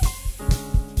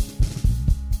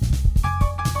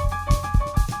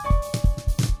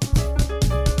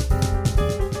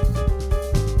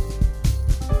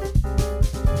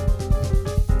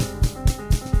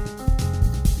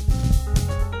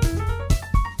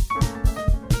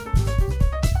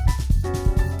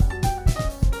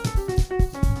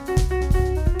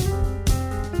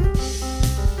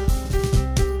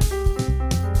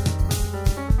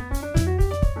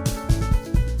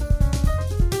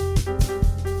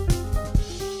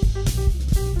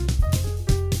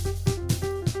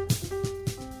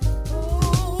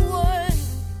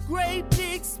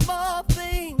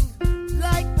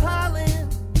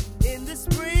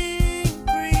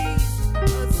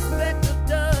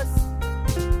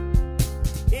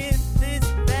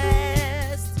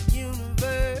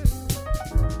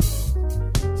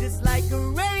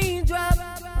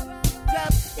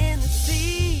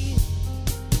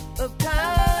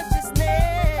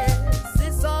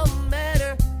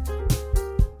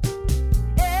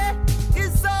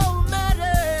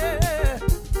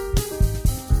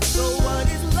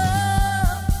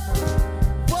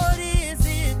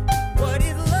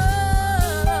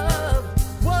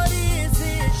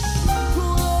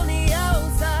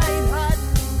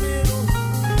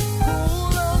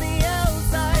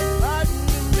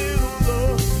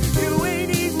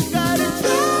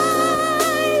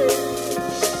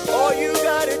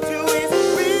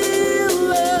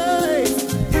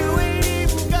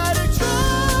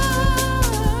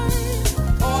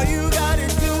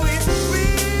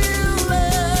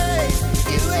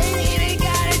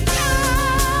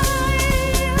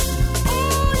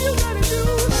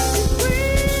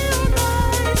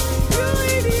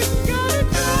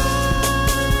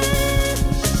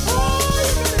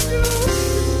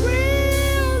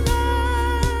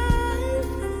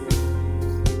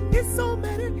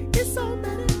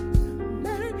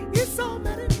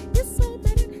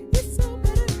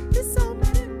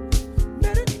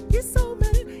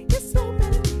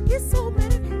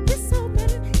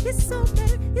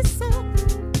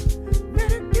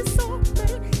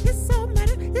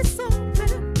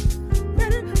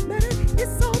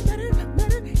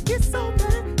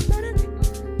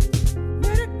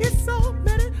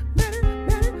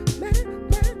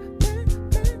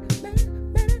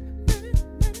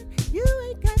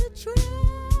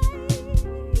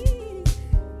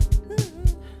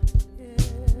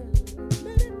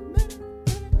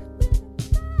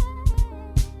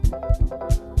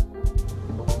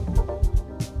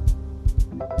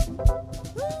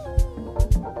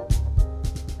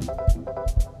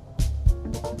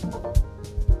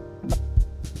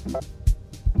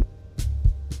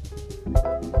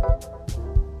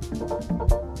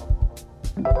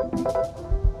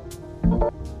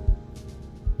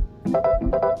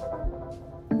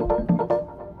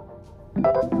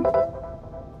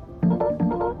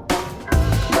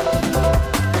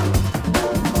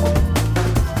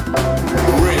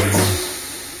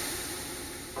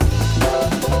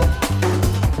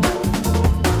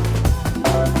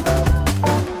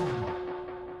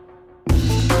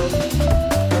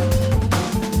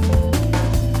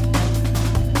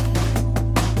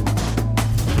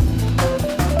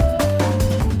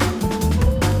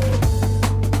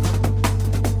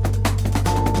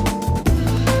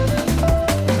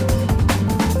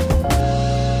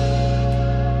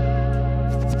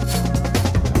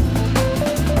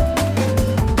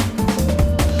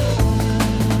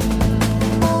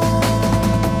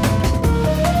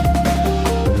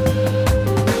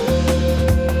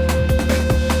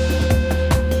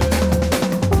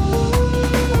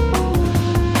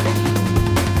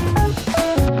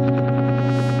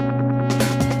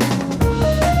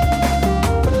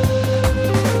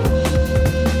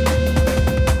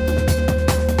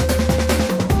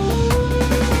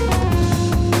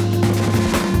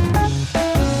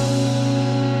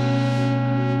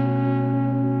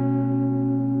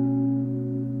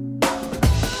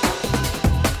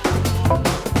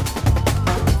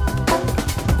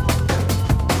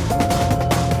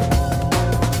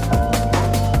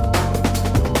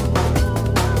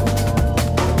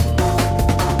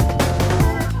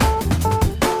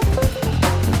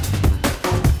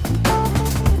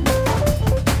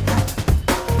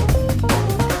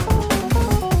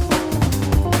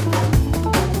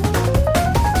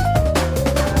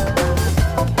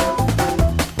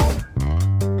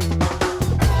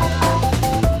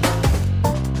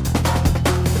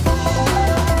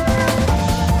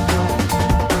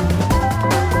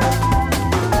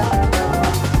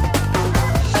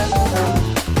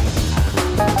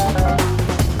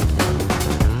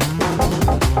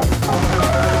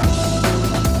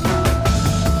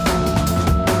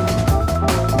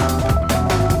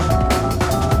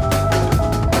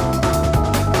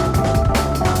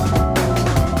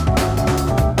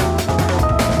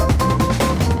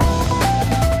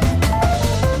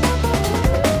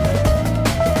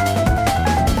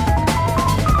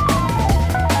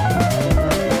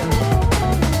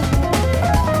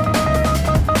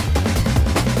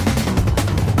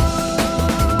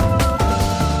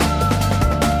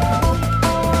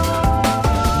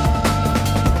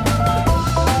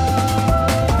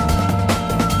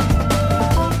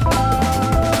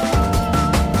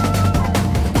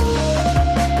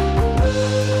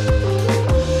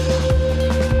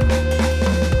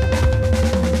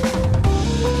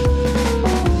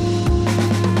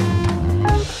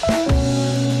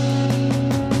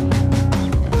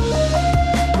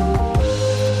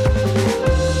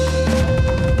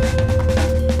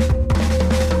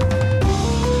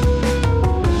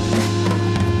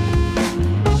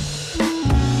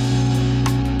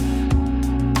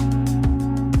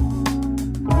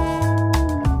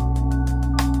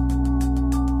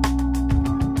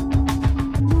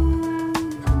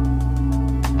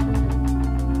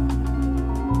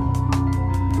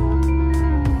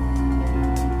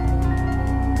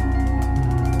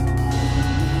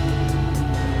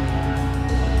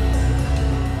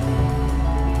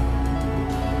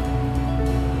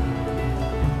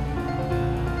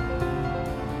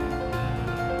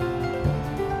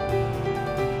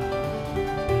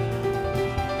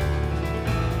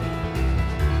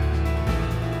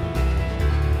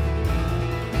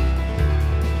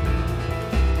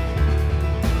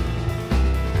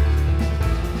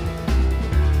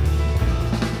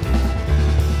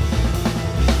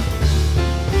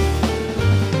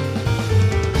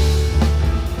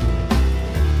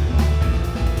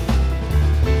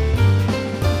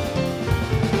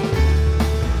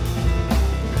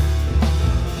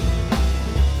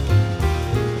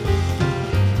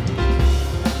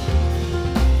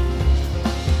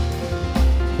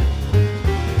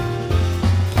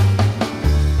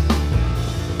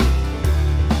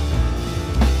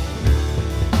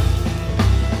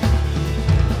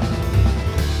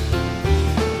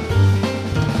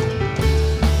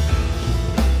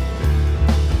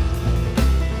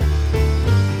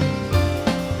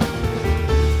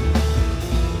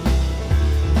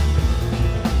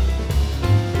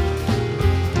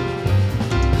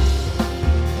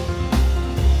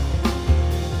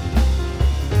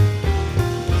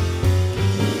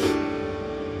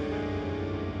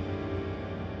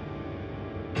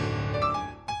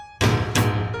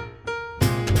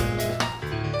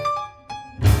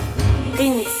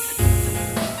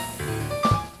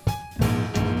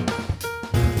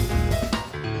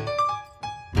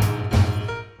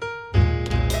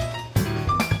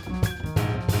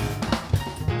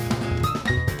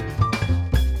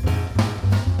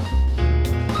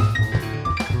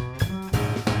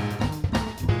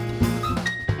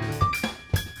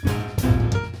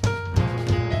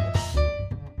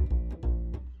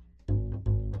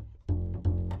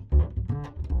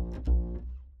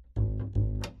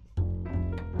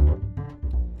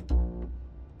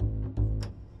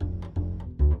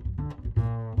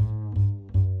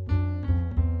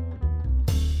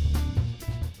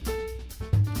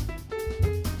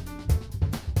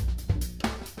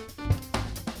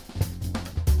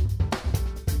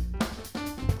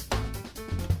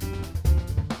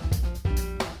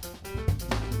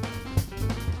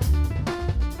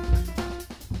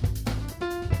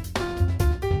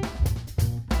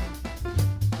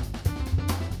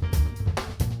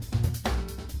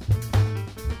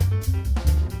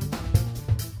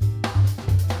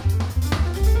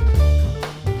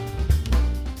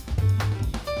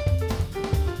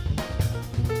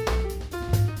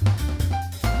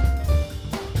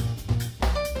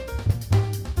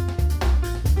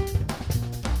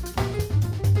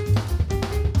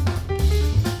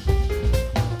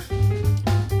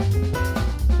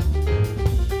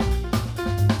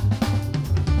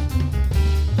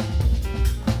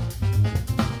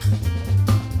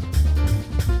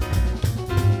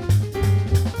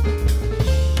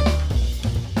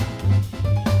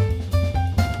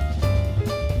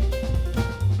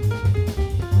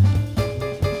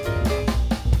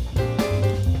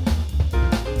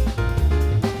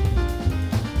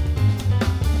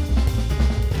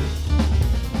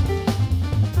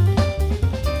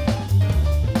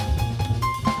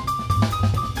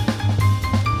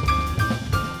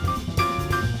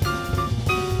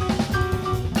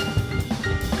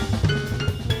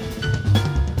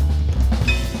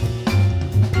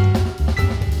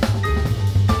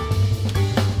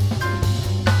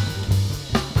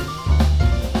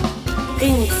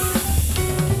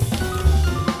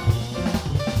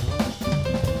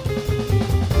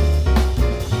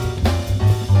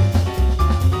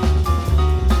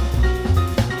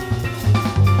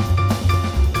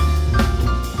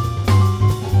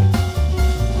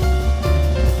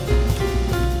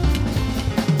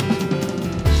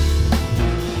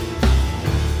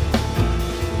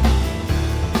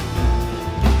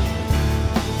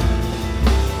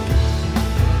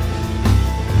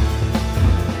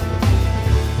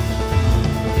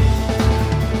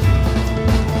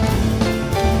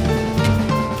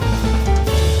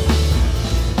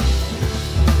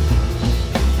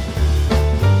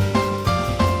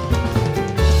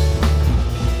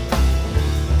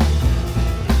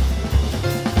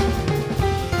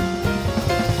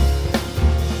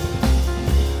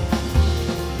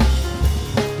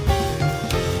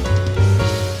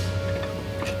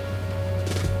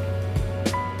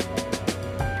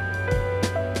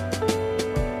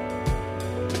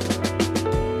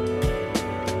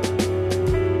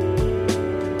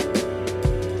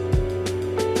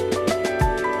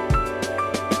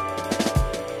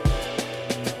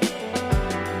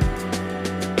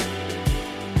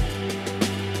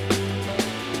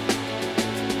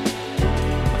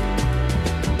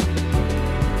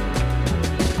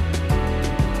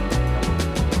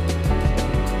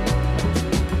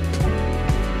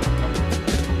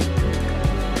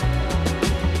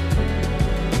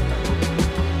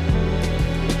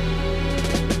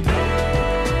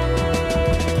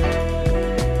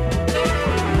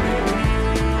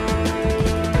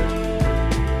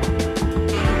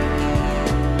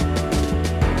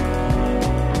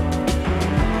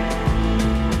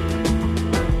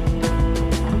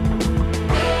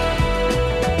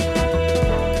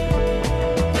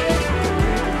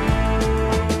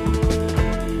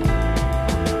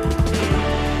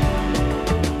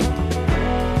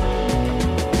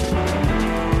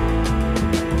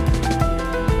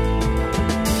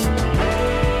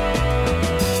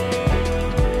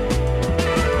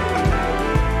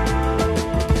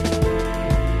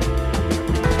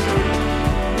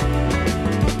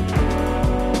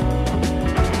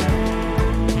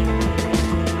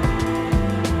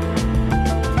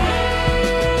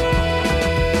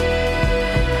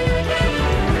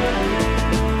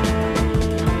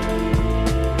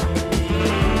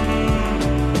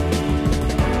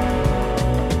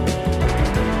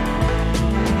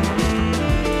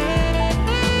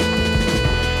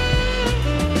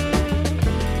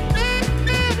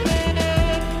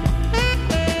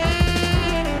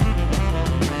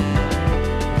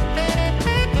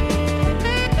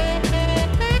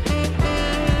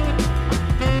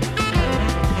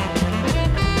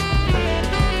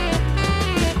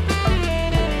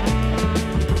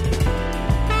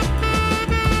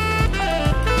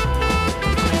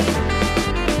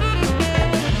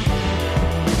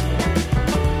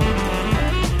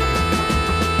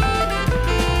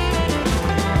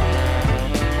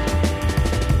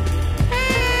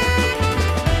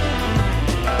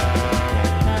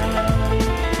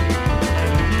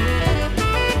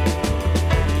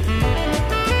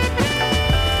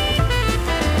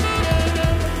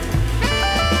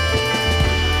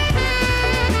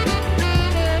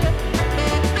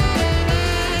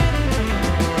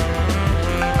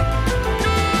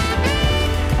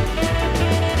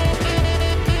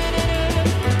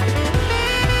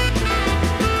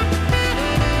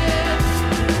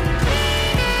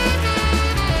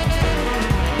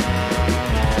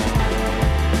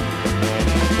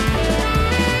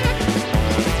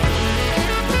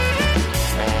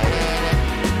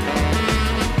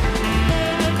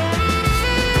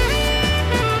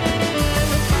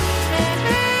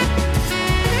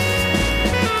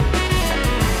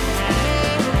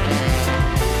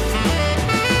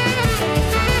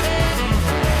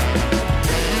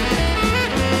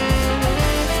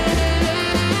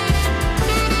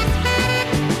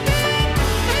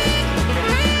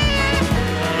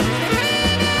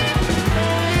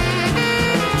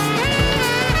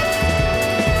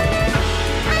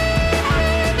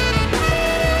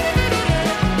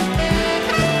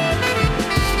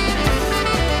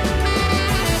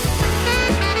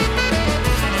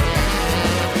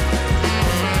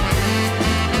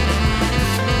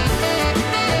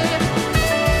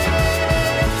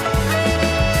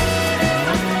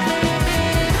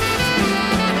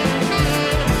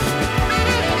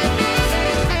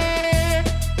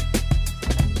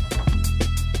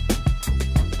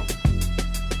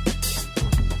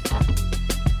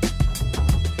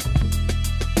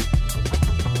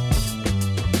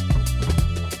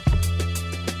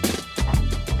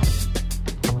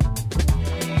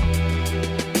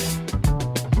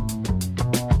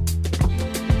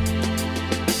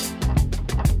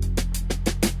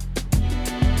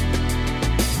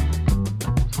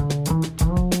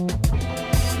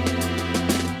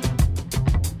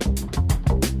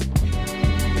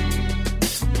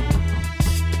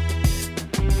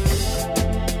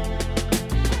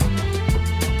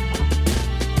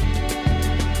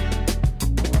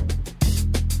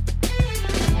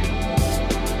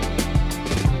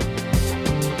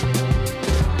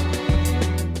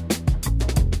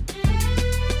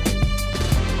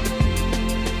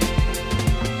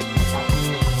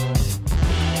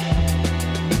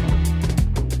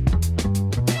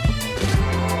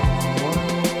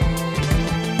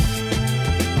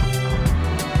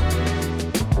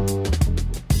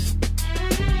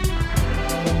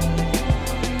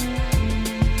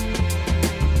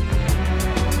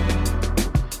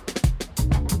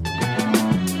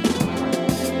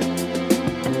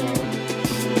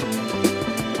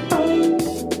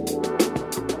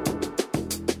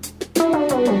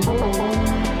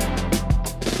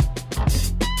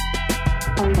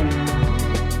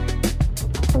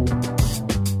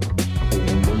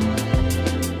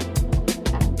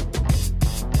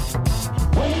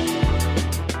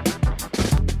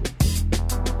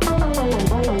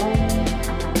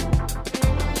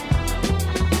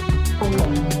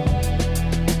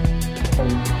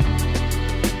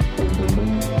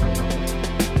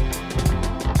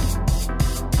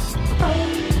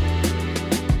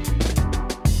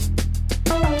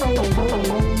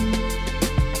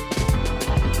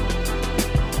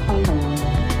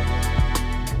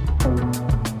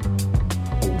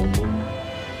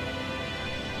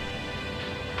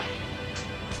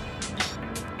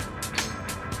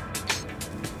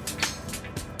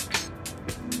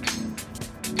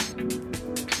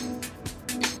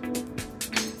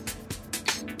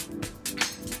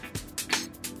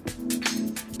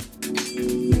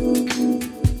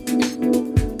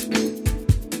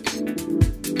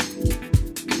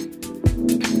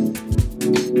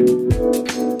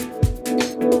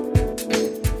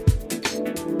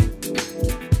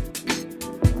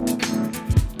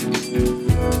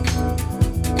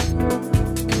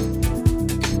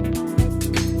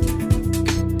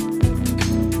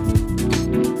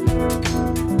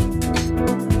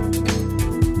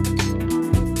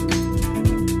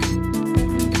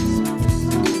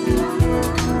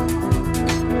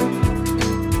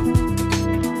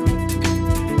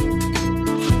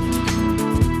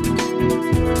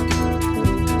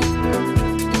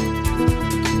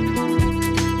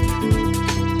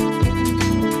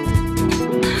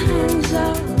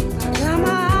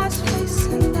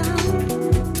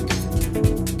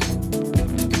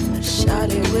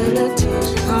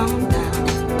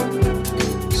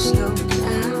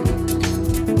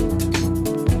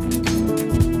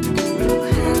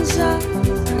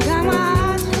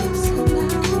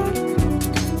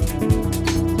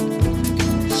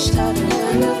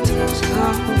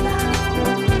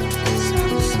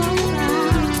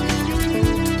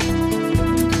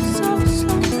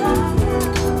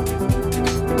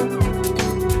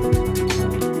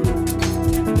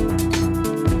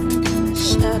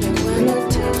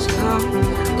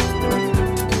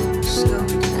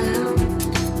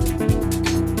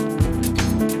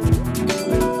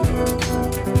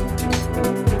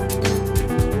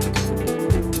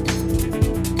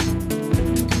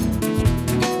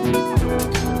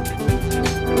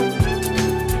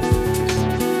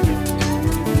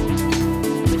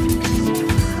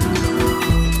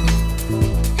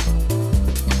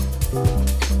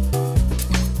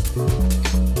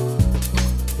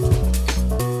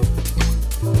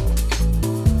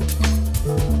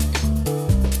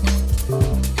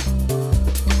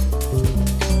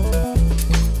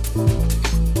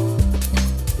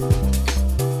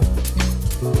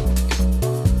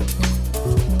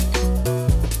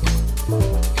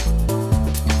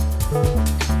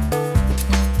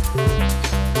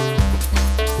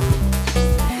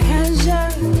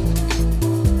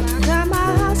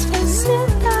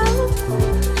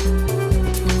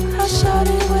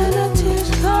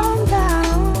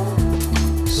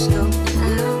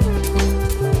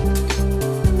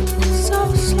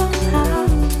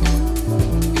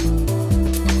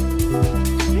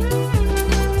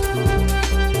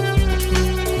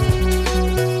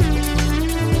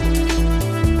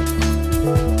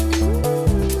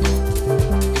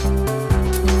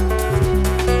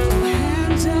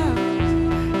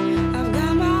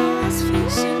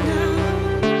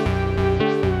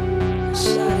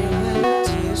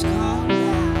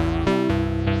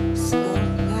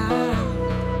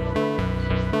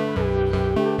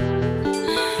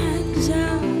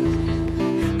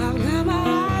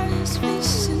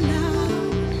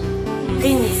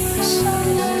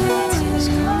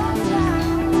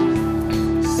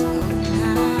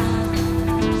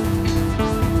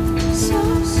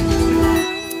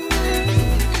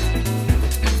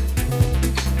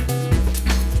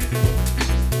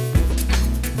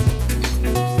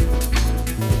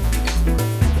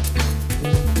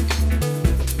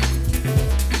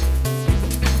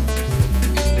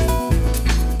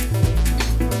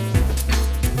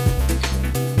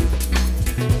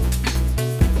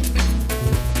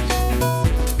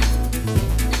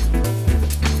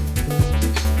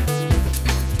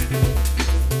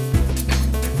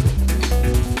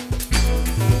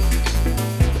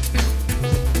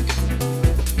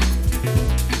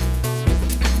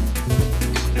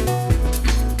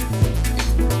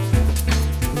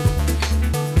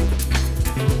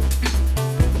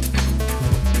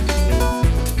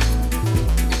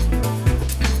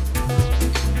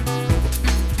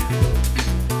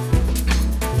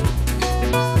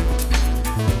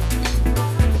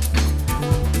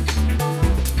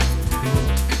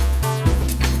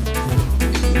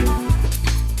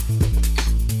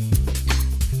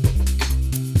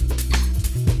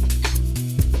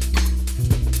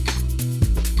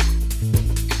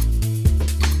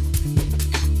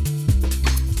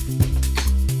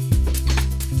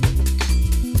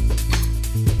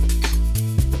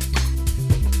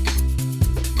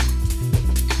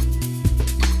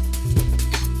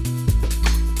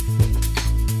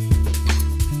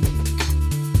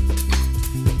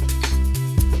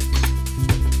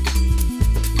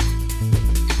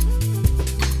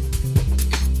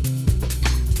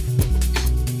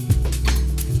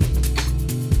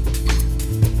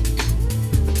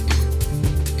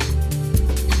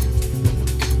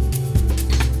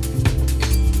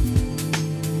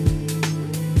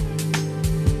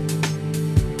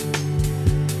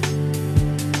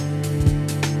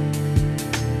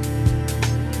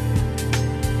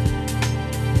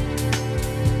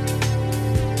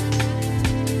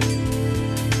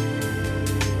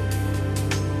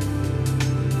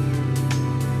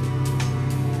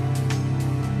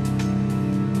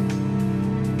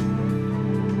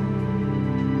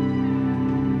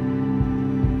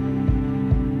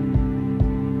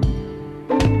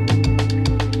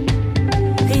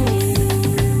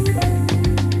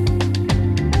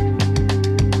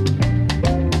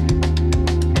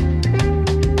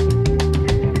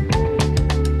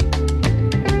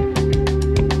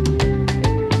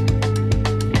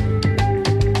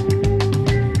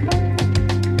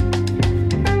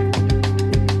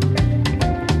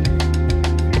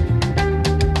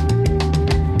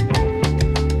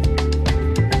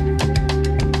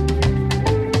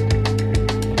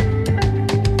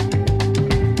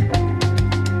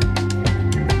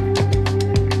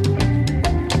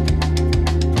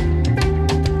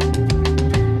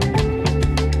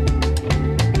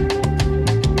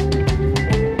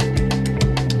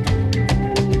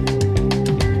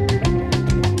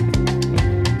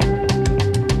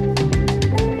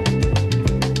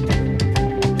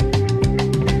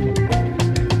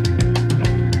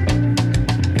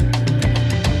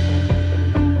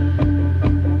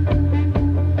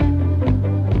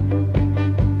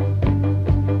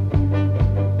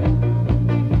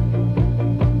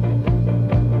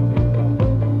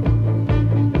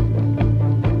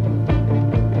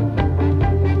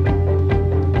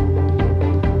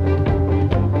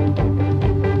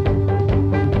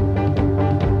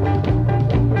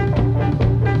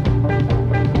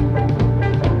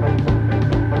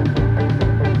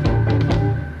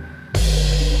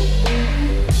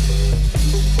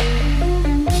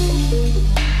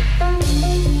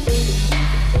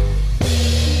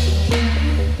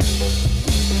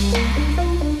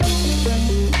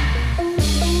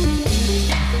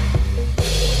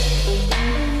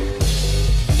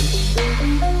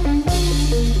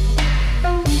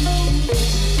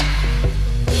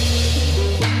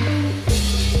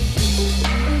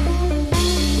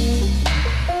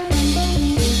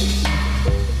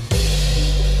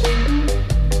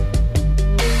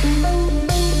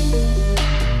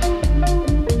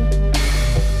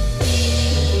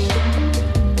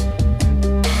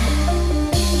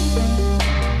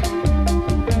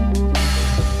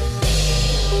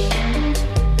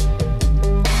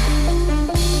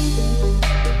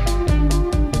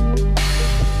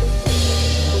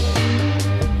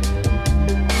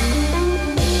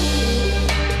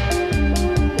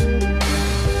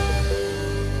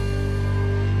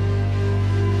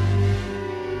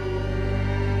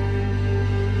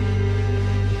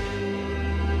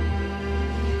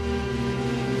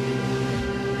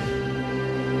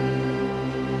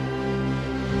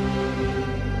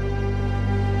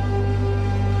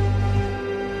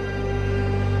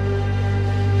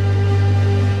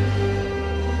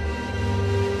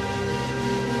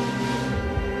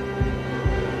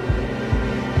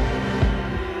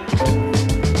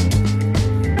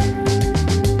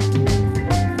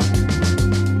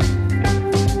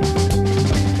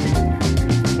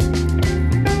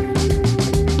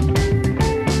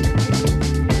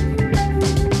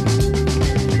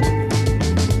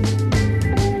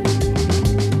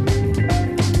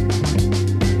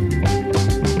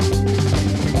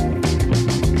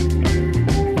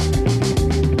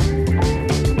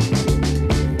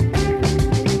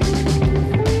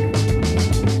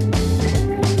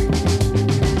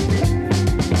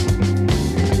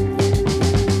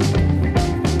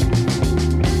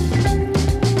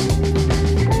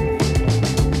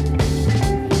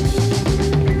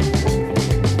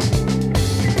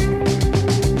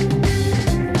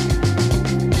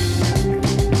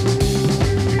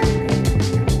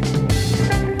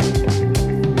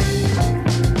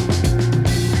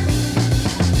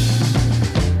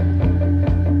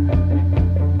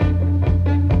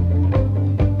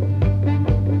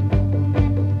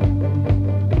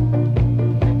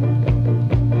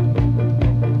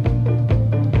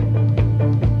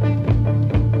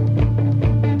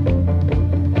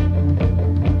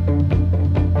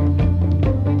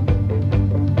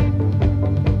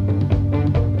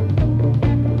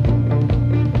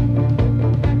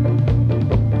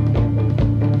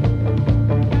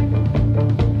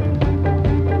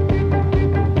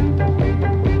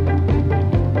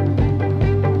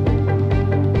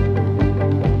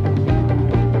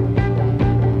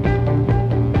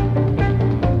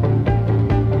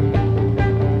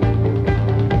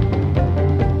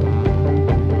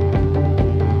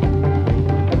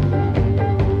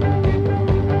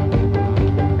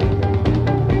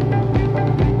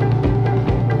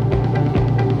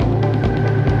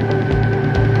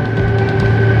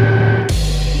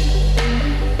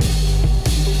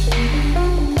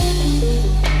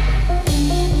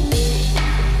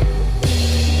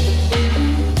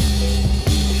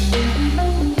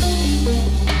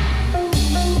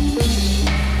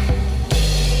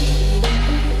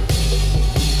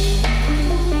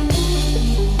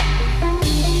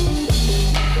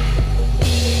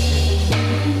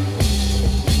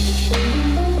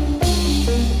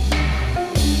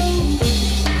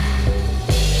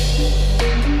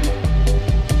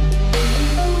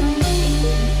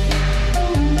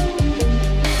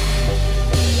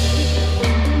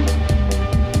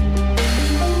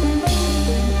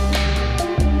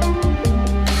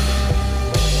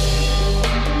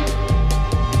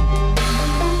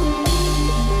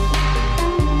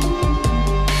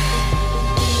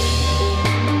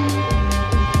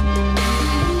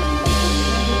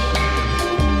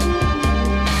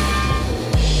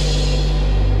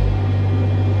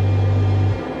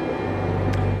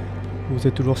 Vous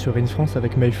êtes toujours sur Rince France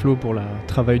avec Mayflo pour la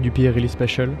Travail du pied Release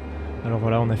Special. Alors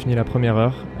voilà, on a fini la première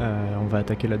heure, on va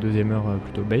attaquer la deuxième heure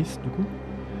plutôt bass du coup.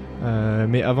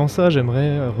 Mais avant ça,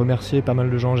 j'aimerais remercier pas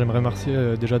mal de gens. J'aimerais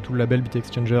remercier déjà tout le label Beat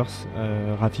Exchangers,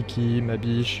 Rafiki,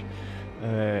 Mabiche,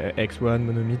 X1,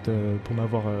 Monomyth pour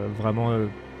m'avoir vraiment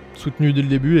soutenu dès le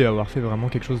début et avoir fait vraiment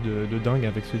quelque chose de dingue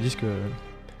avec ce disque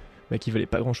qui valait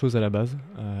pas grand chose à la base.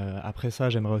 Après ça,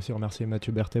 j'aimerais aussi remercier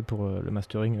Mathieu Berthet pour le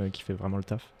mastering qui fait vraiment le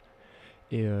taf.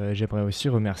 Et j'aimerais aussi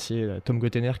remercier Tom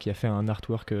Gottener qui a fait un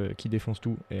artwork qui défonce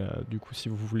tout. Et du coup, si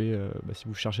vous voulez, si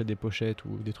vous cherchez des pochettes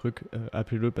ou des trucs,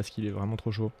 appelez-le parce qu'il est vraiment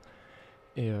trop chaud.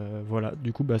 Et voilà,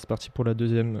 du coup, c'est parti pour la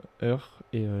deuxième heure.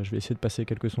 Et je vais essayer de passer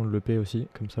quelques sons de l'EP aussi,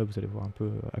 comme ça vous allez voir un peu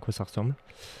à quoi ça ressemble.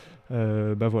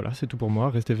 Voilà, c'est tout pour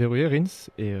moi. Restez verrouillés,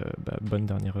 Rince. Et bonne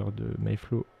dernière heure de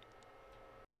Mayflo.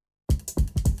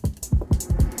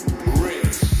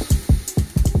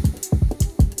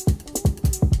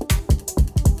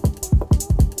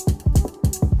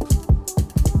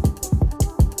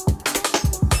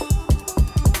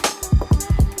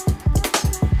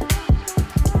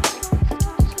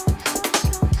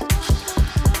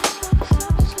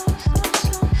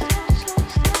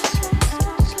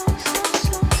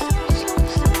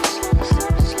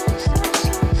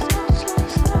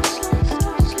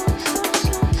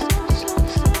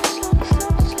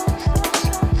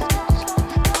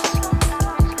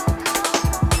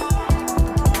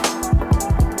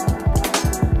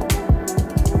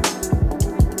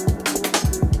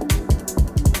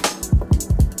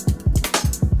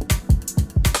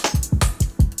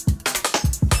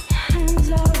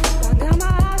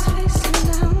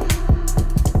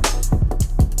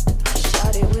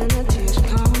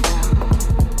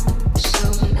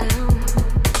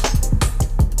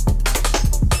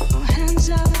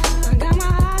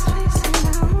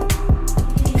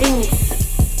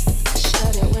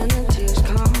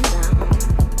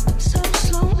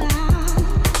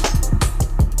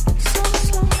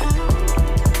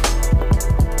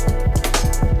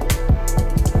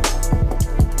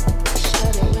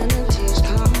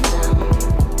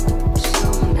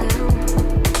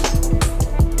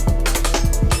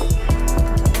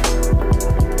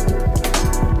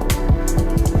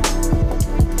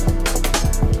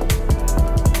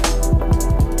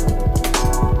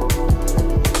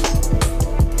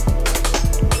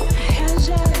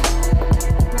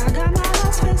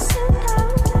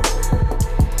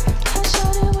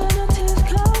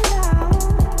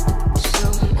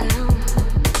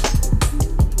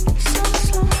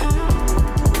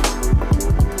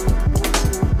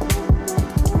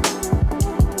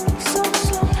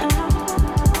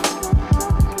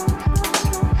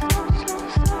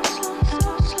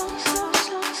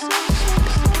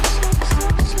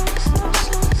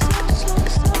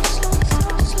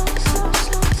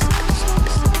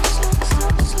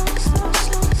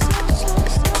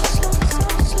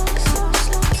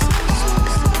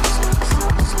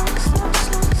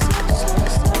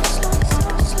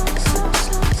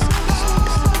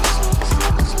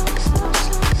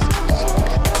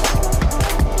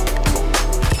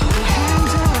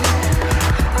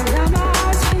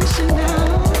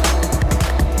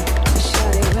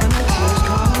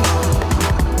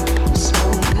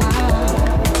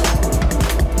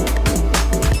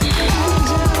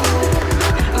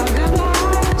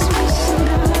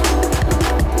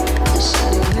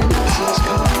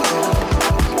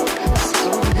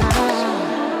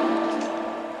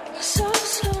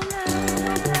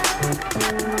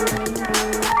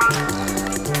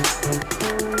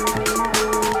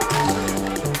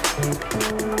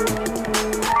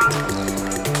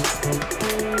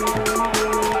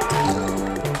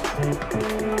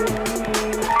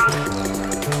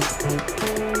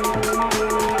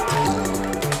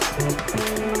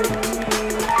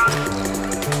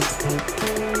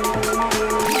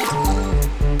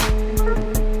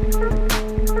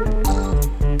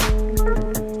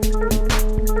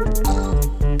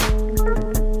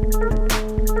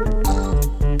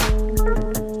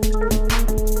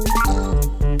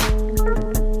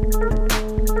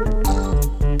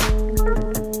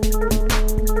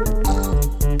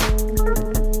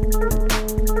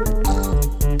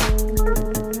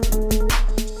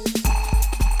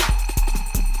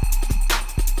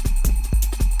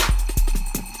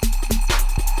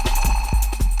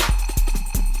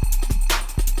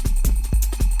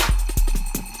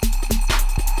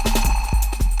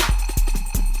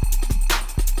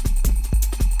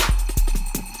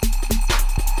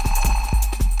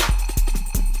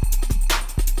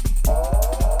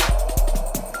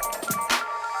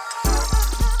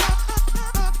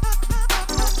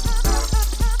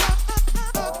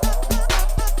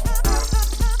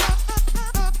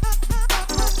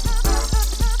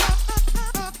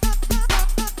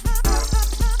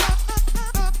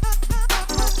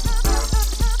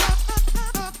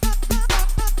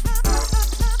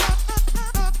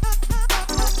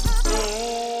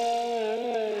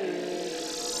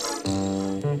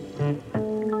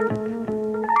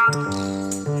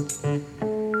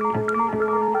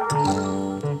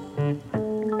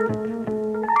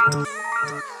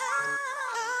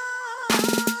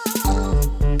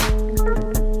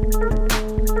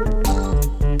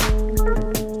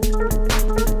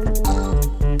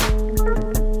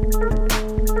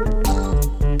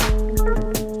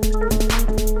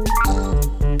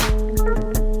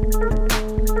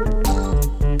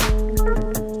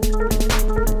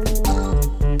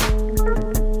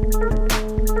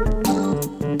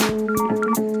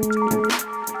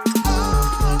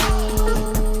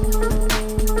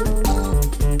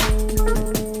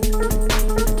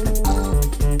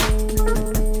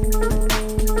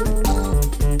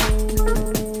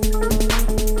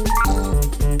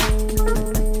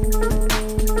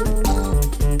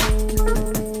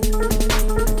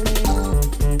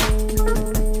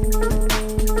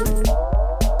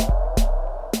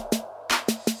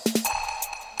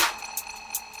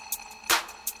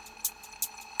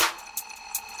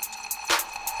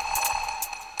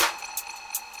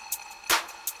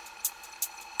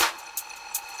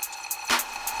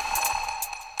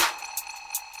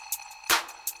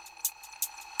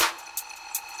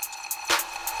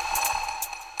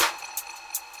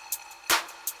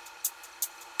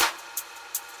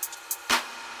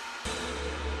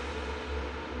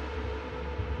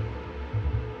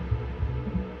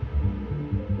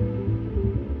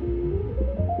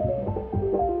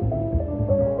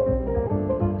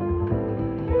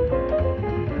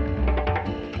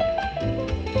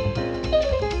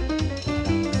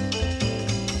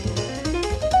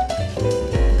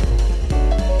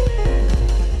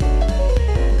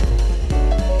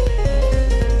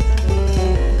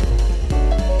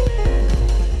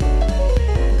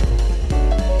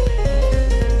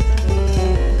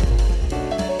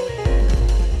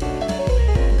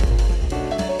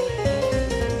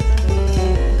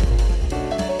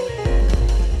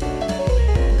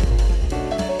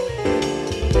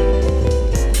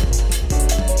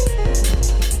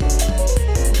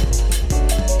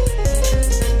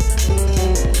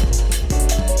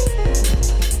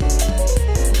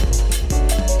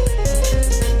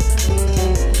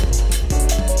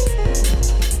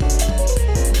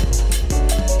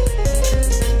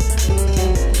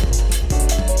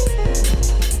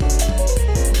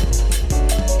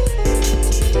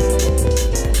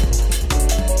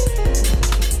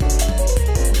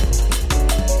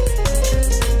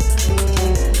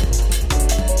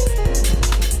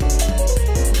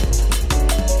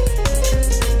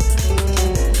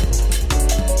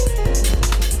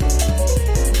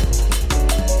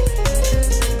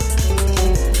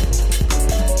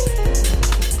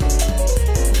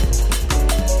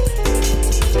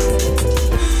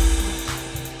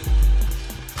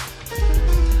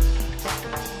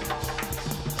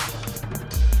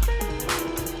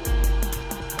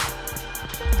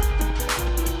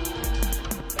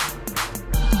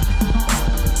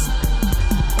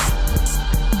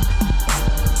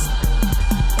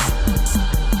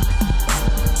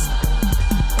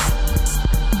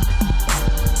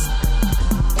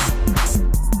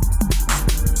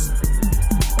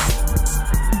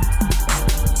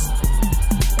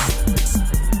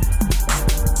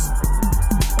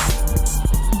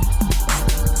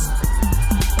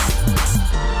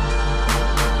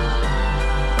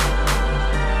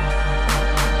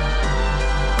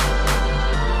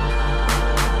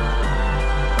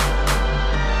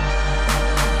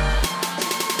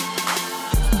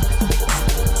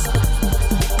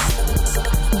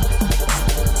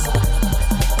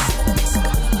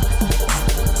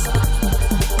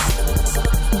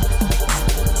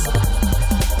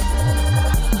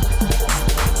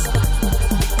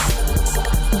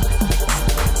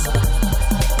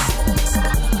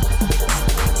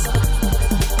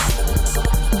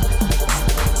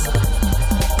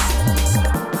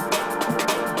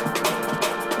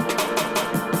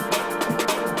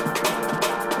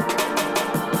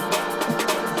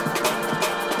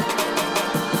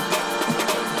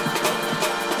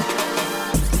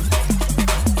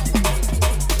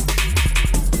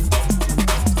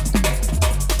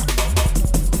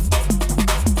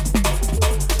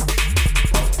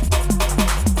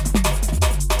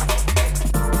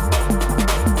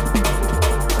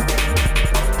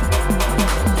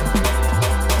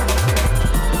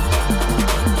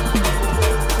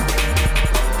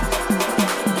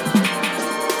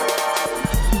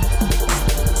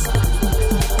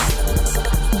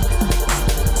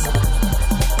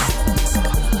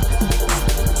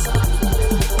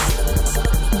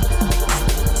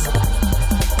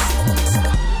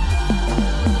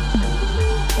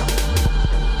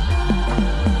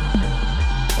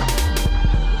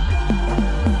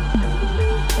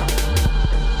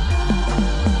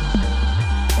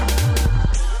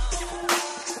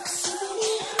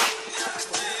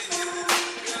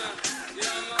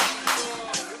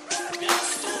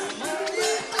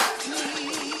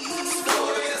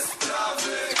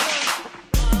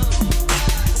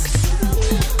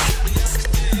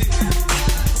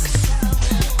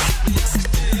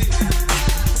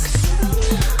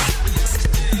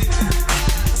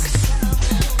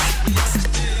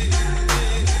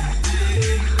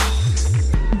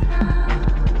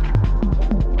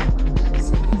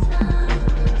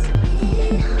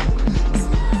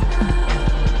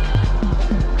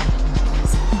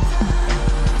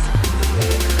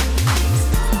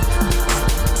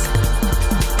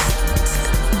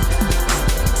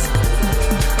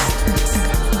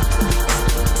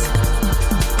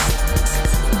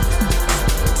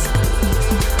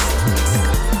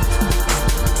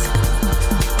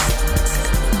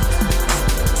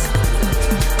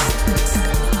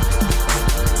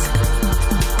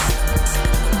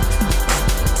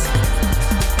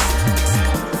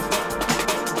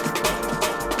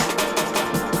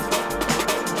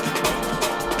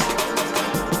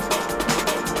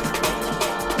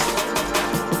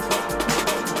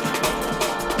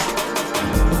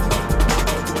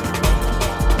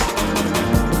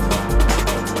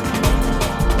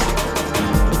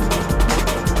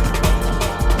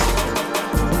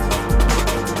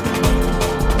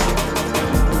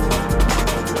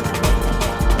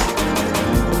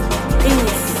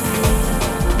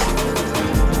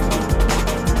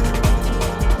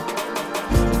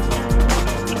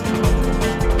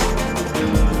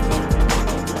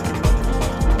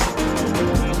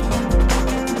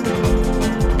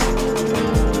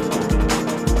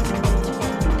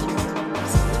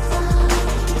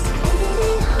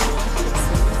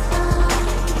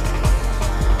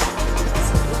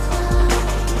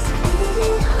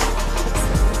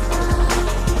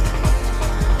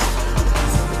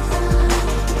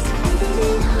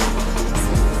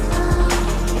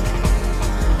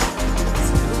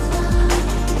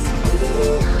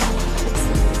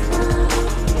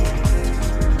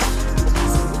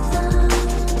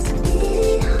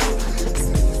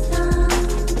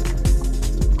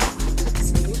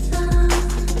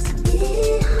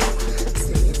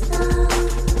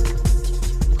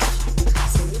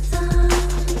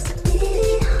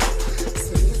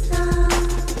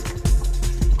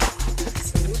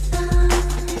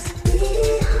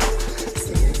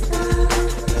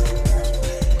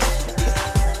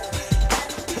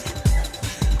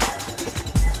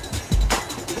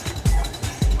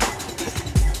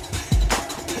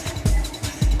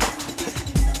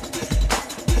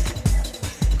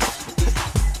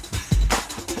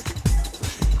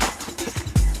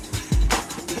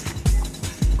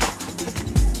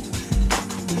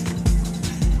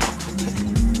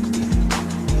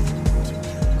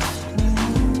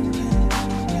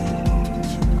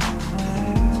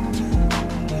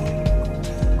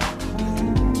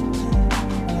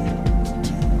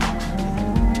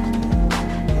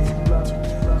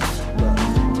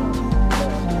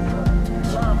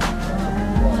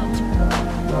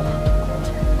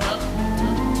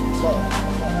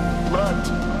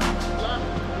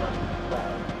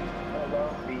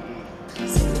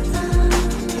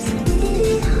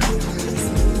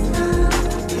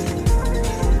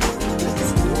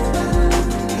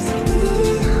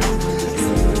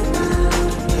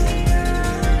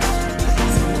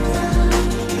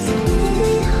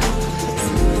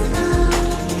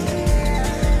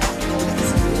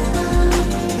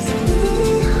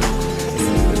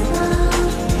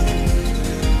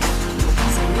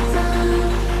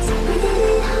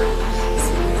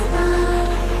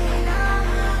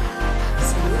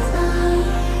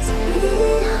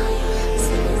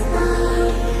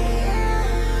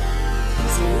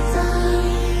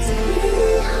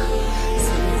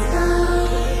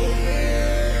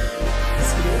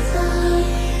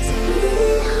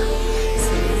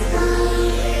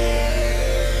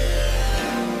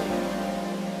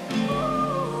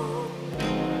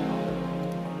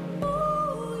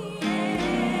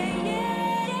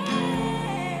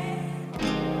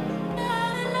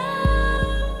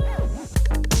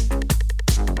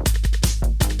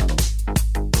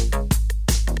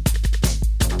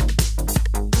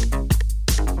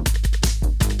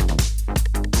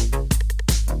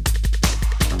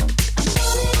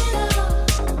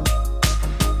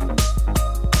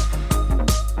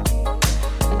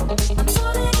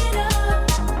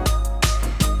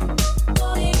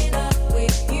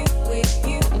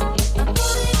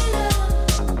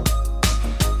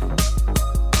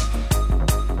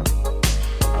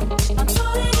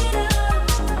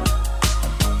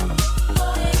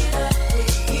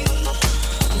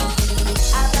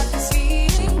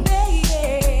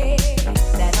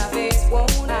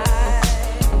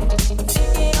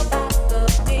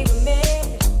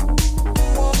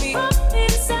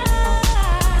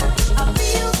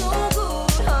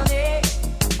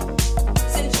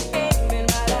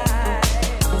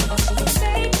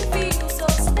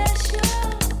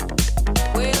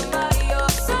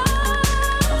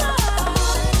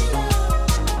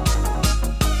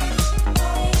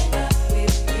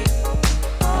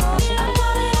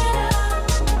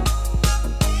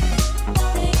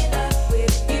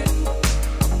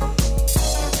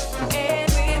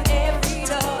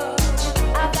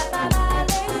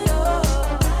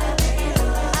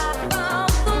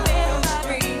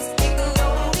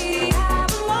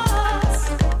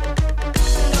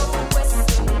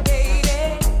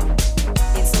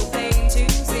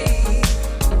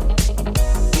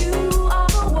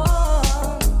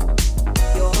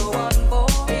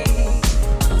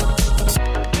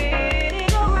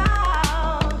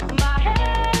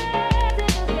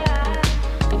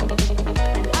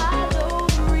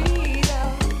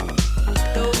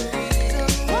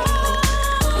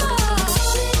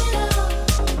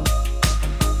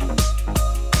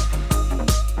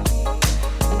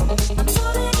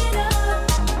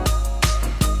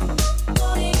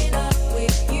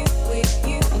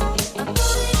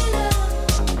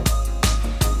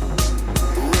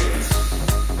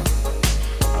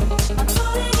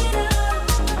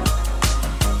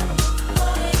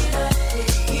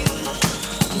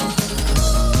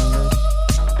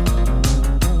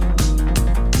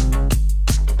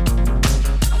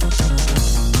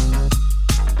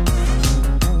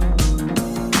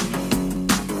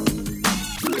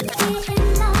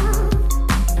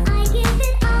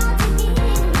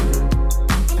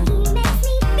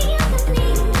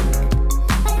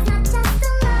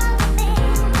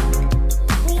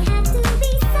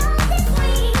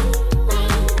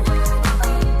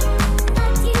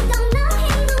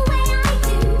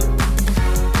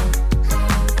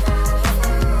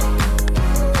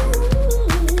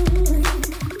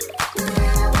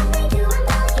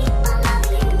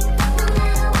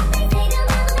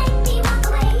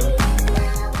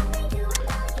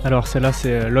 Alors celle-là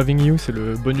c'est Loving You, c'est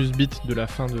le bonus beat de la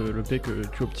fin de l'EP que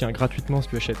tu obtiens gratuitement si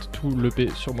tu achètes tout l'EP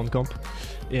sur Bandcamp.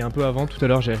 Et un peu avant, tout à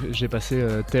l'heure, j'ai passé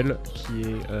Tel, qui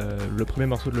est le premier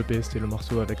morceau de l'EP, c'était le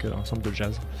morceau avec un sample de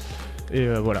jazz. Et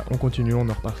voilà, on continue, on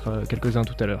en repartira quelques-uns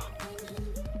tout à l'heure.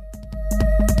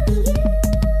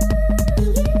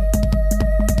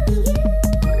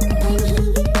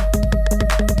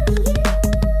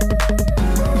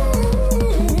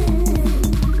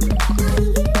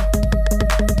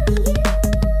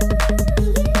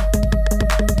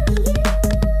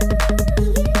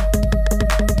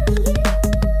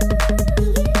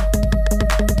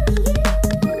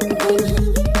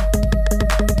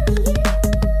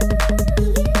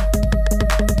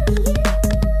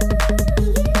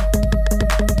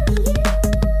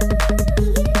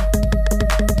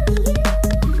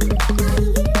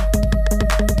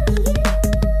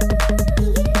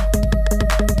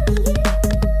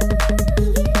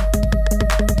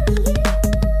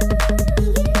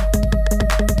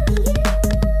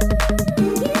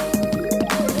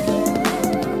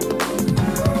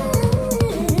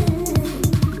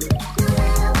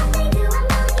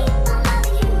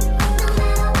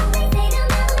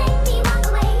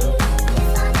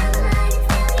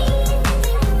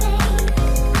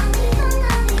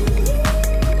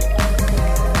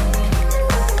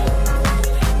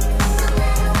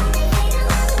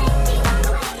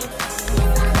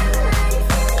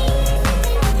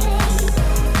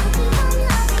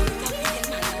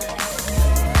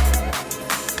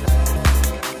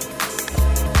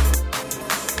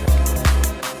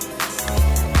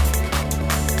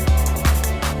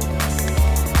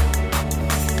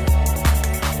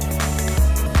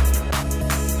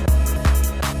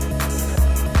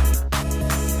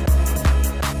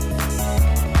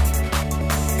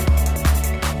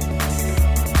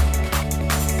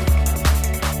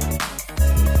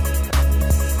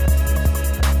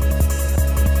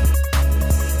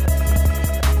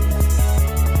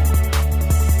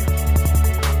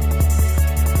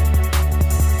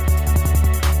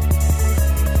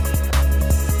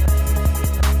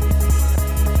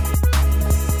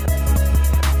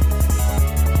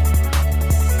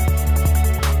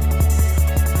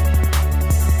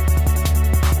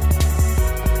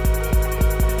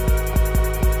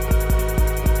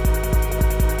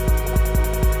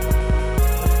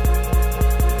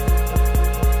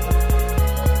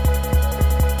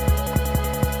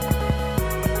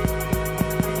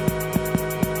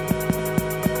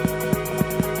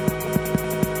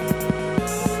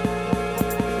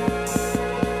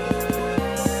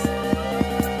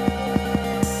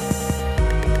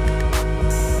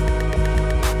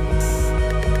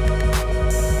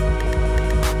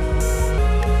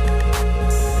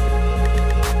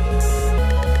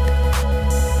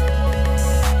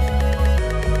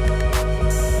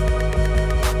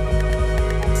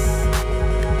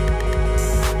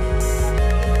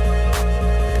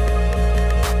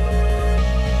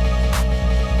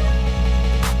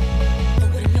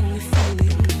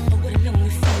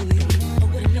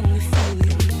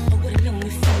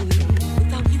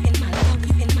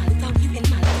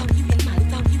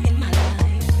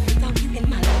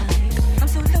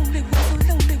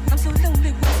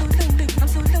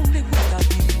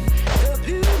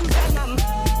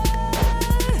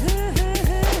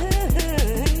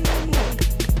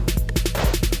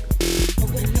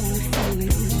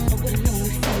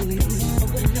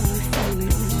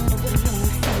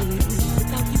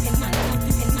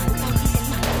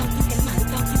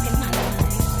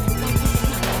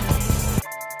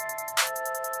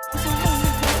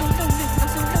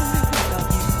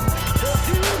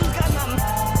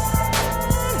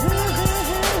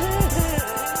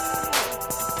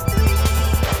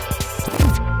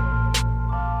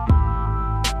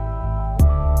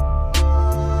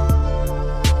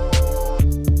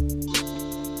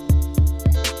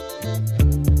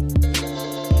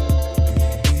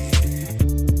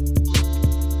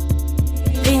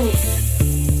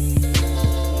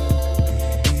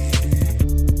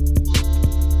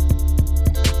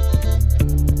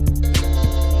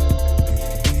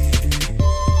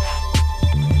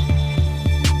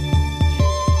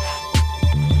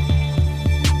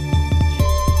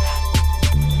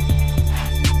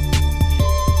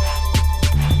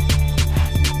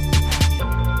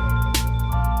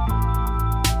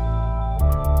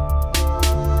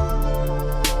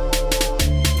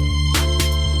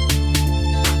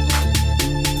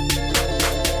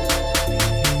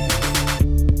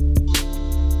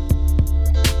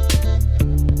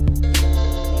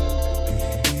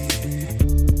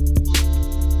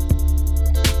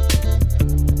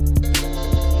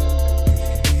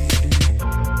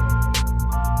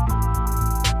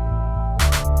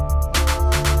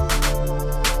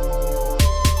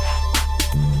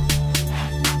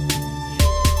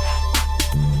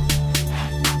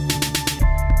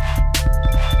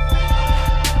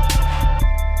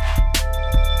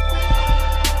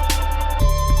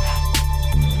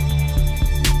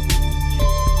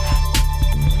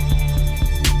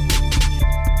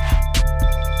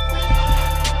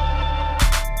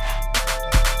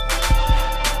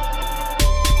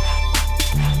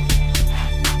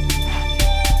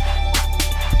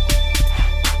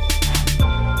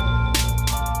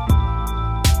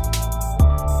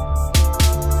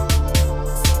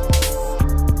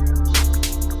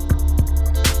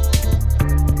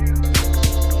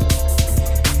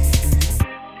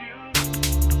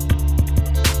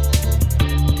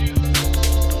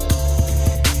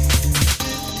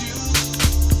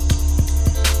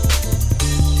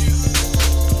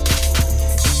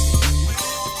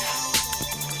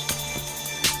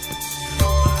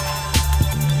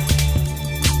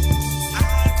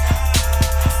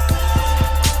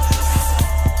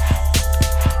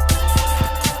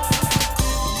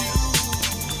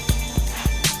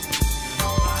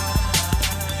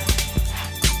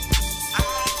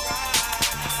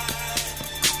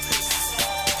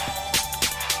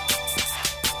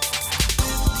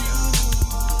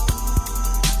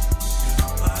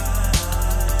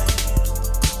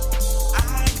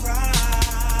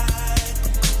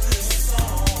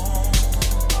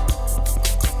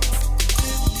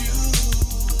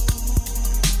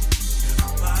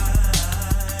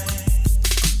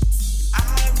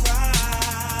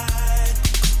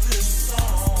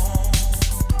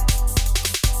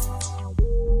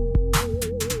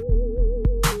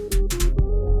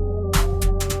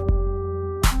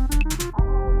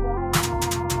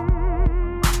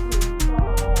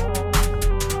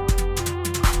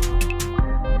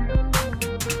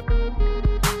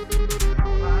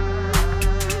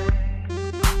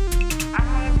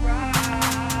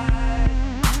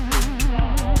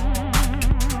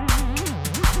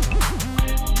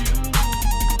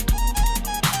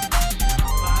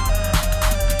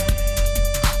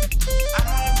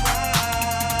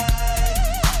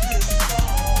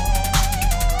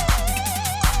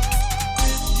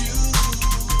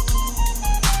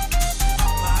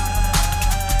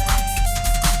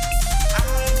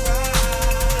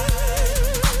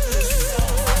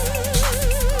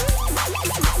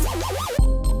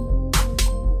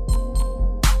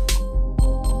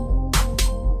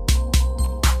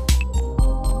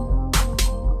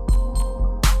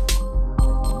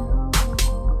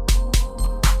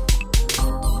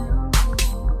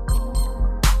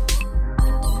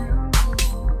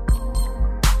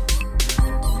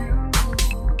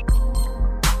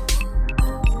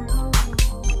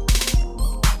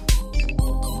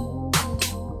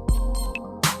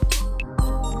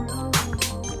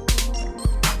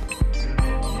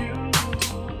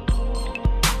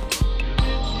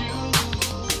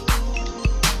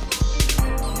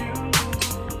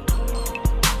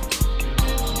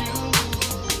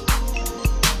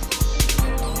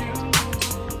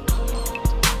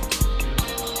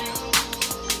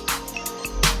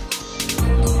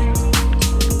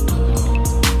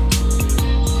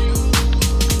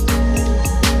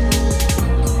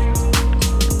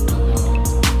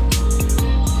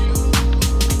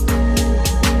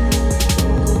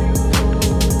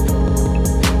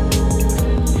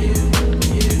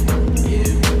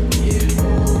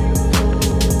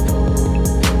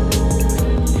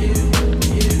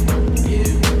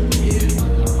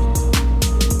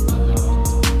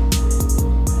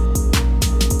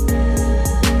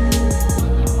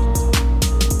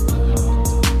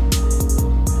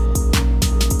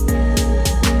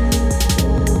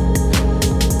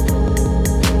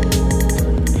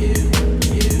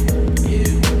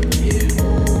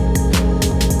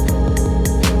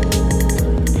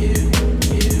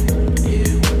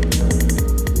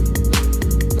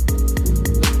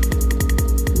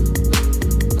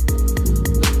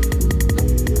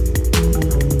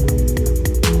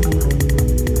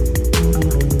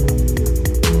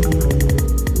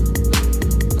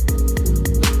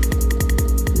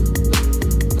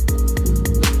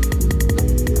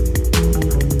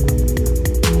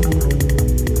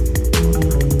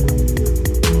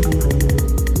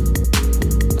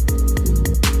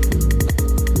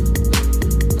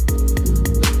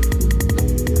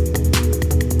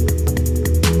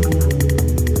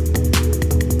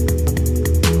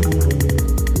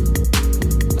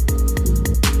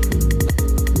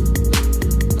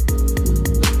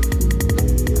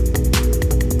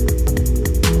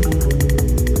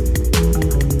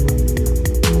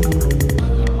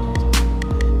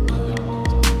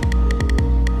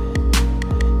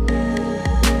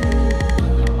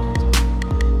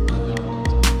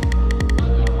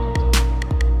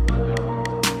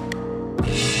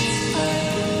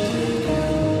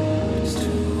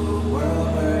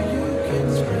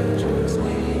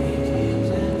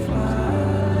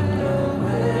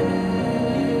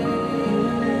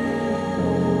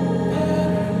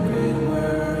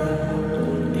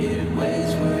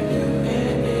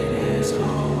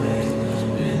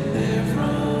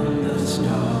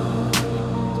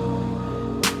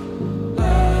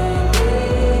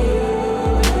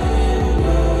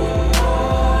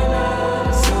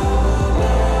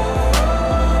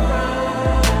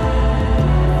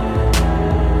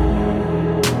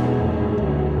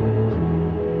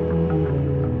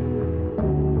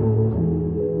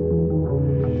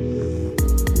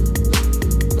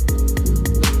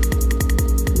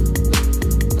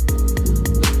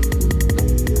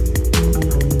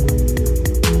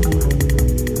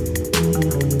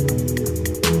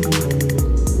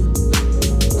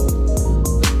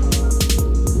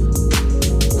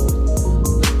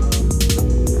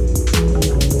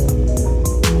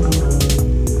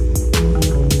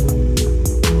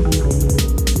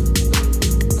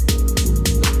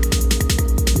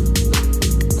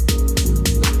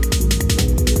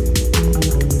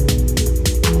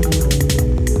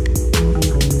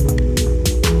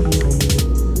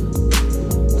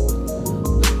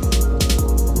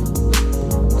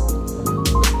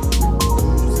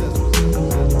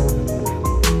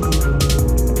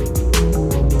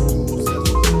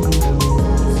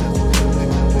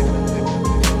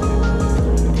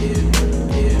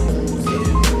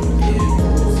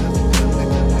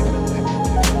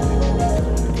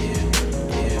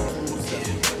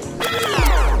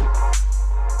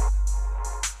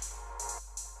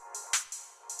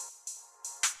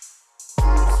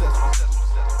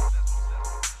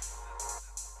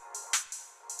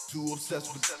 Too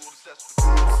obsessed with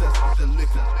the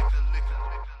liquor.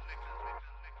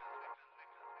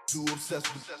 Too obsessed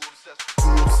with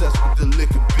the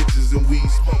liquor, bitches and weed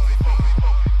smoking.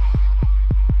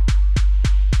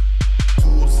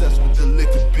 Too obsessed with the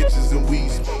liquor, bitches and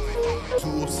weed smoking.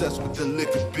 Too obsessed with the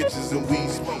liquor, bitches and weed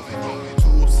smoking.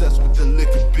 Too obsessed with the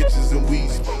liquor, bitches and weed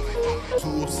smoking.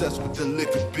 Too obsessed with the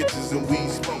liquor, bitches and weed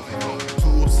smoking.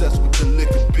 Too obsessed with the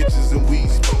liquor, bitches and weed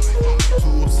smoking.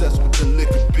 Too obsessed with the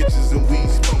liquor, bitches and weed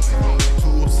smoking.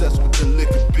 Too obsessed with the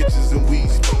liquor, bitches and weed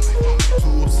smoking.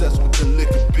 Too obsessed with the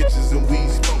liquor, bitches and weed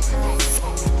smoking.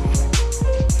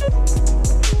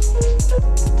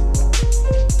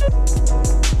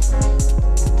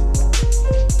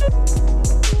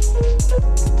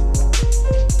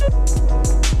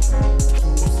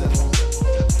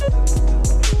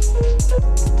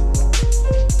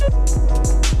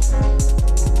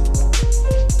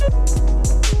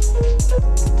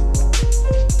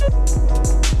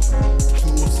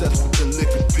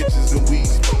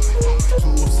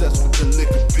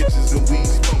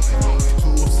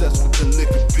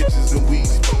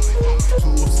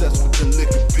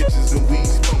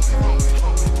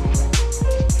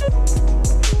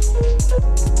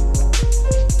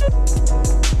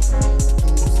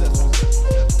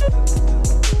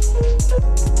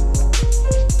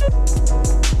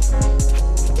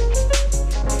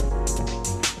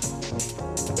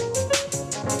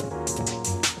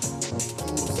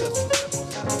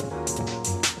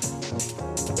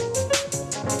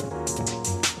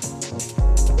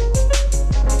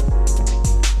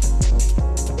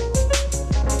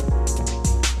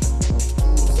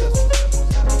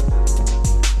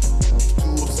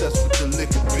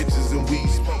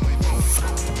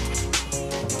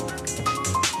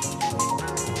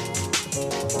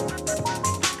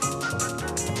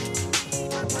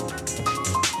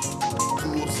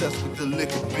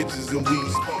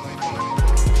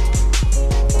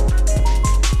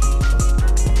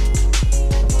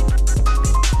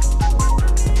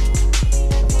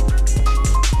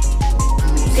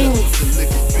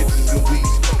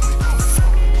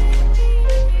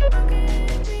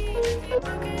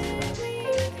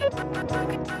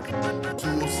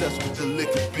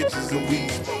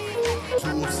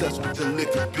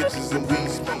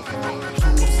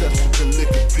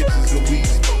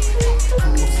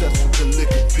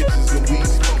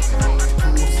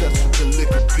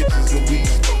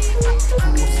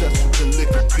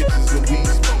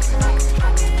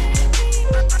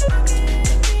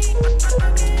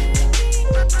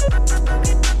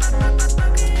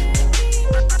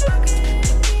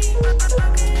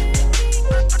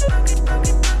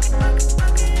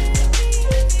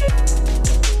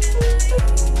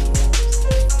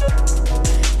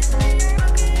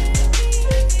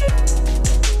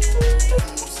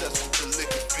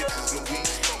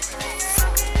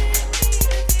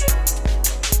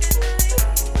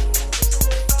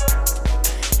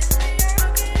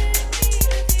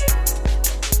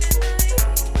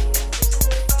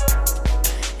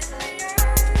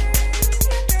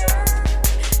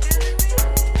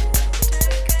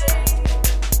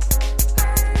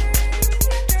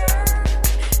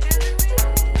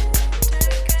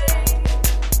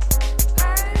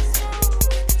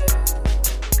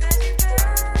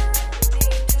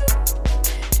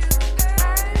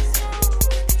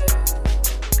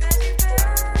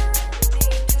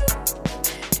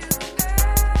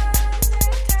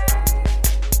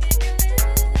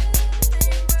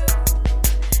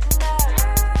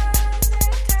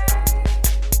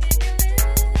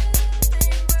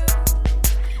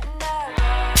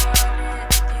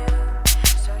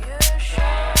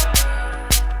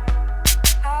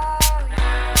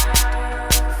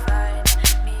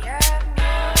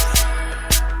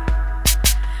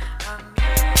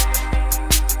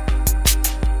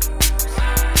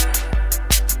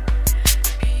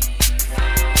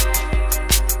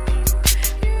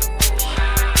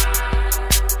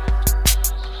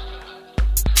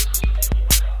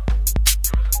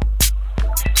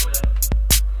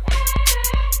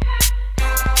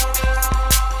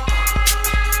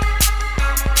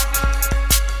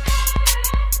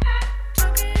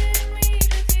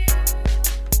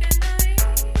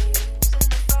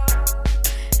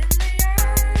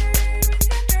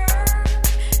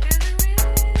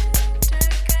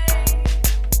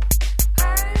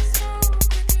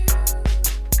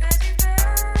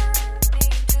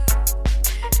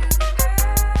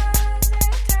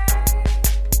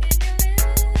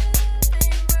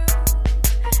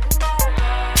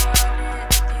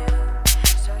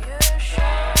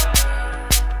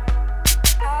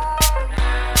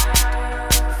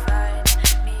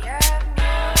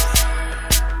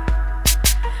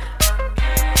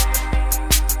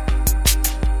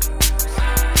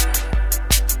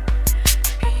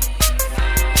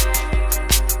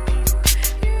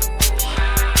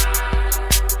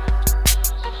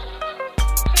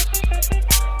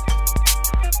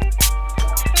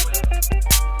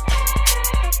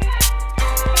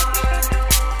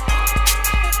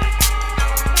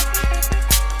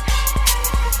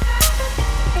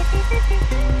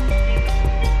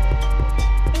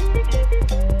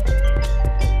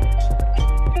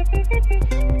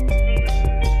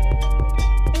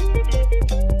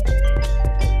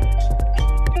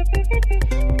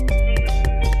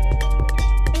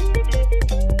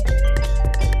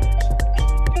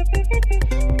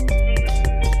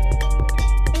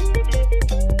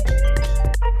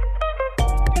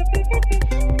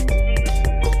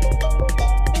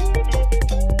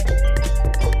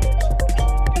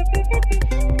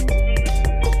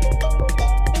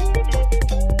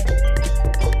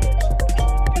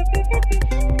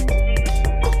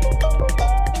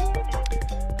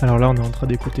 on est en train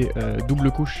d'écouter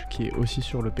Double Couche qui est aussi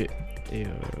sur l'EP. Et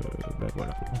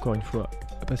voilà, encore une fois,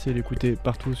 passez l'écouter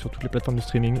partout sur toutes les plateformes de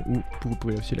streaming ou vous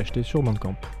pouvez aussi l'acheter sur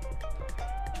Bandcamp.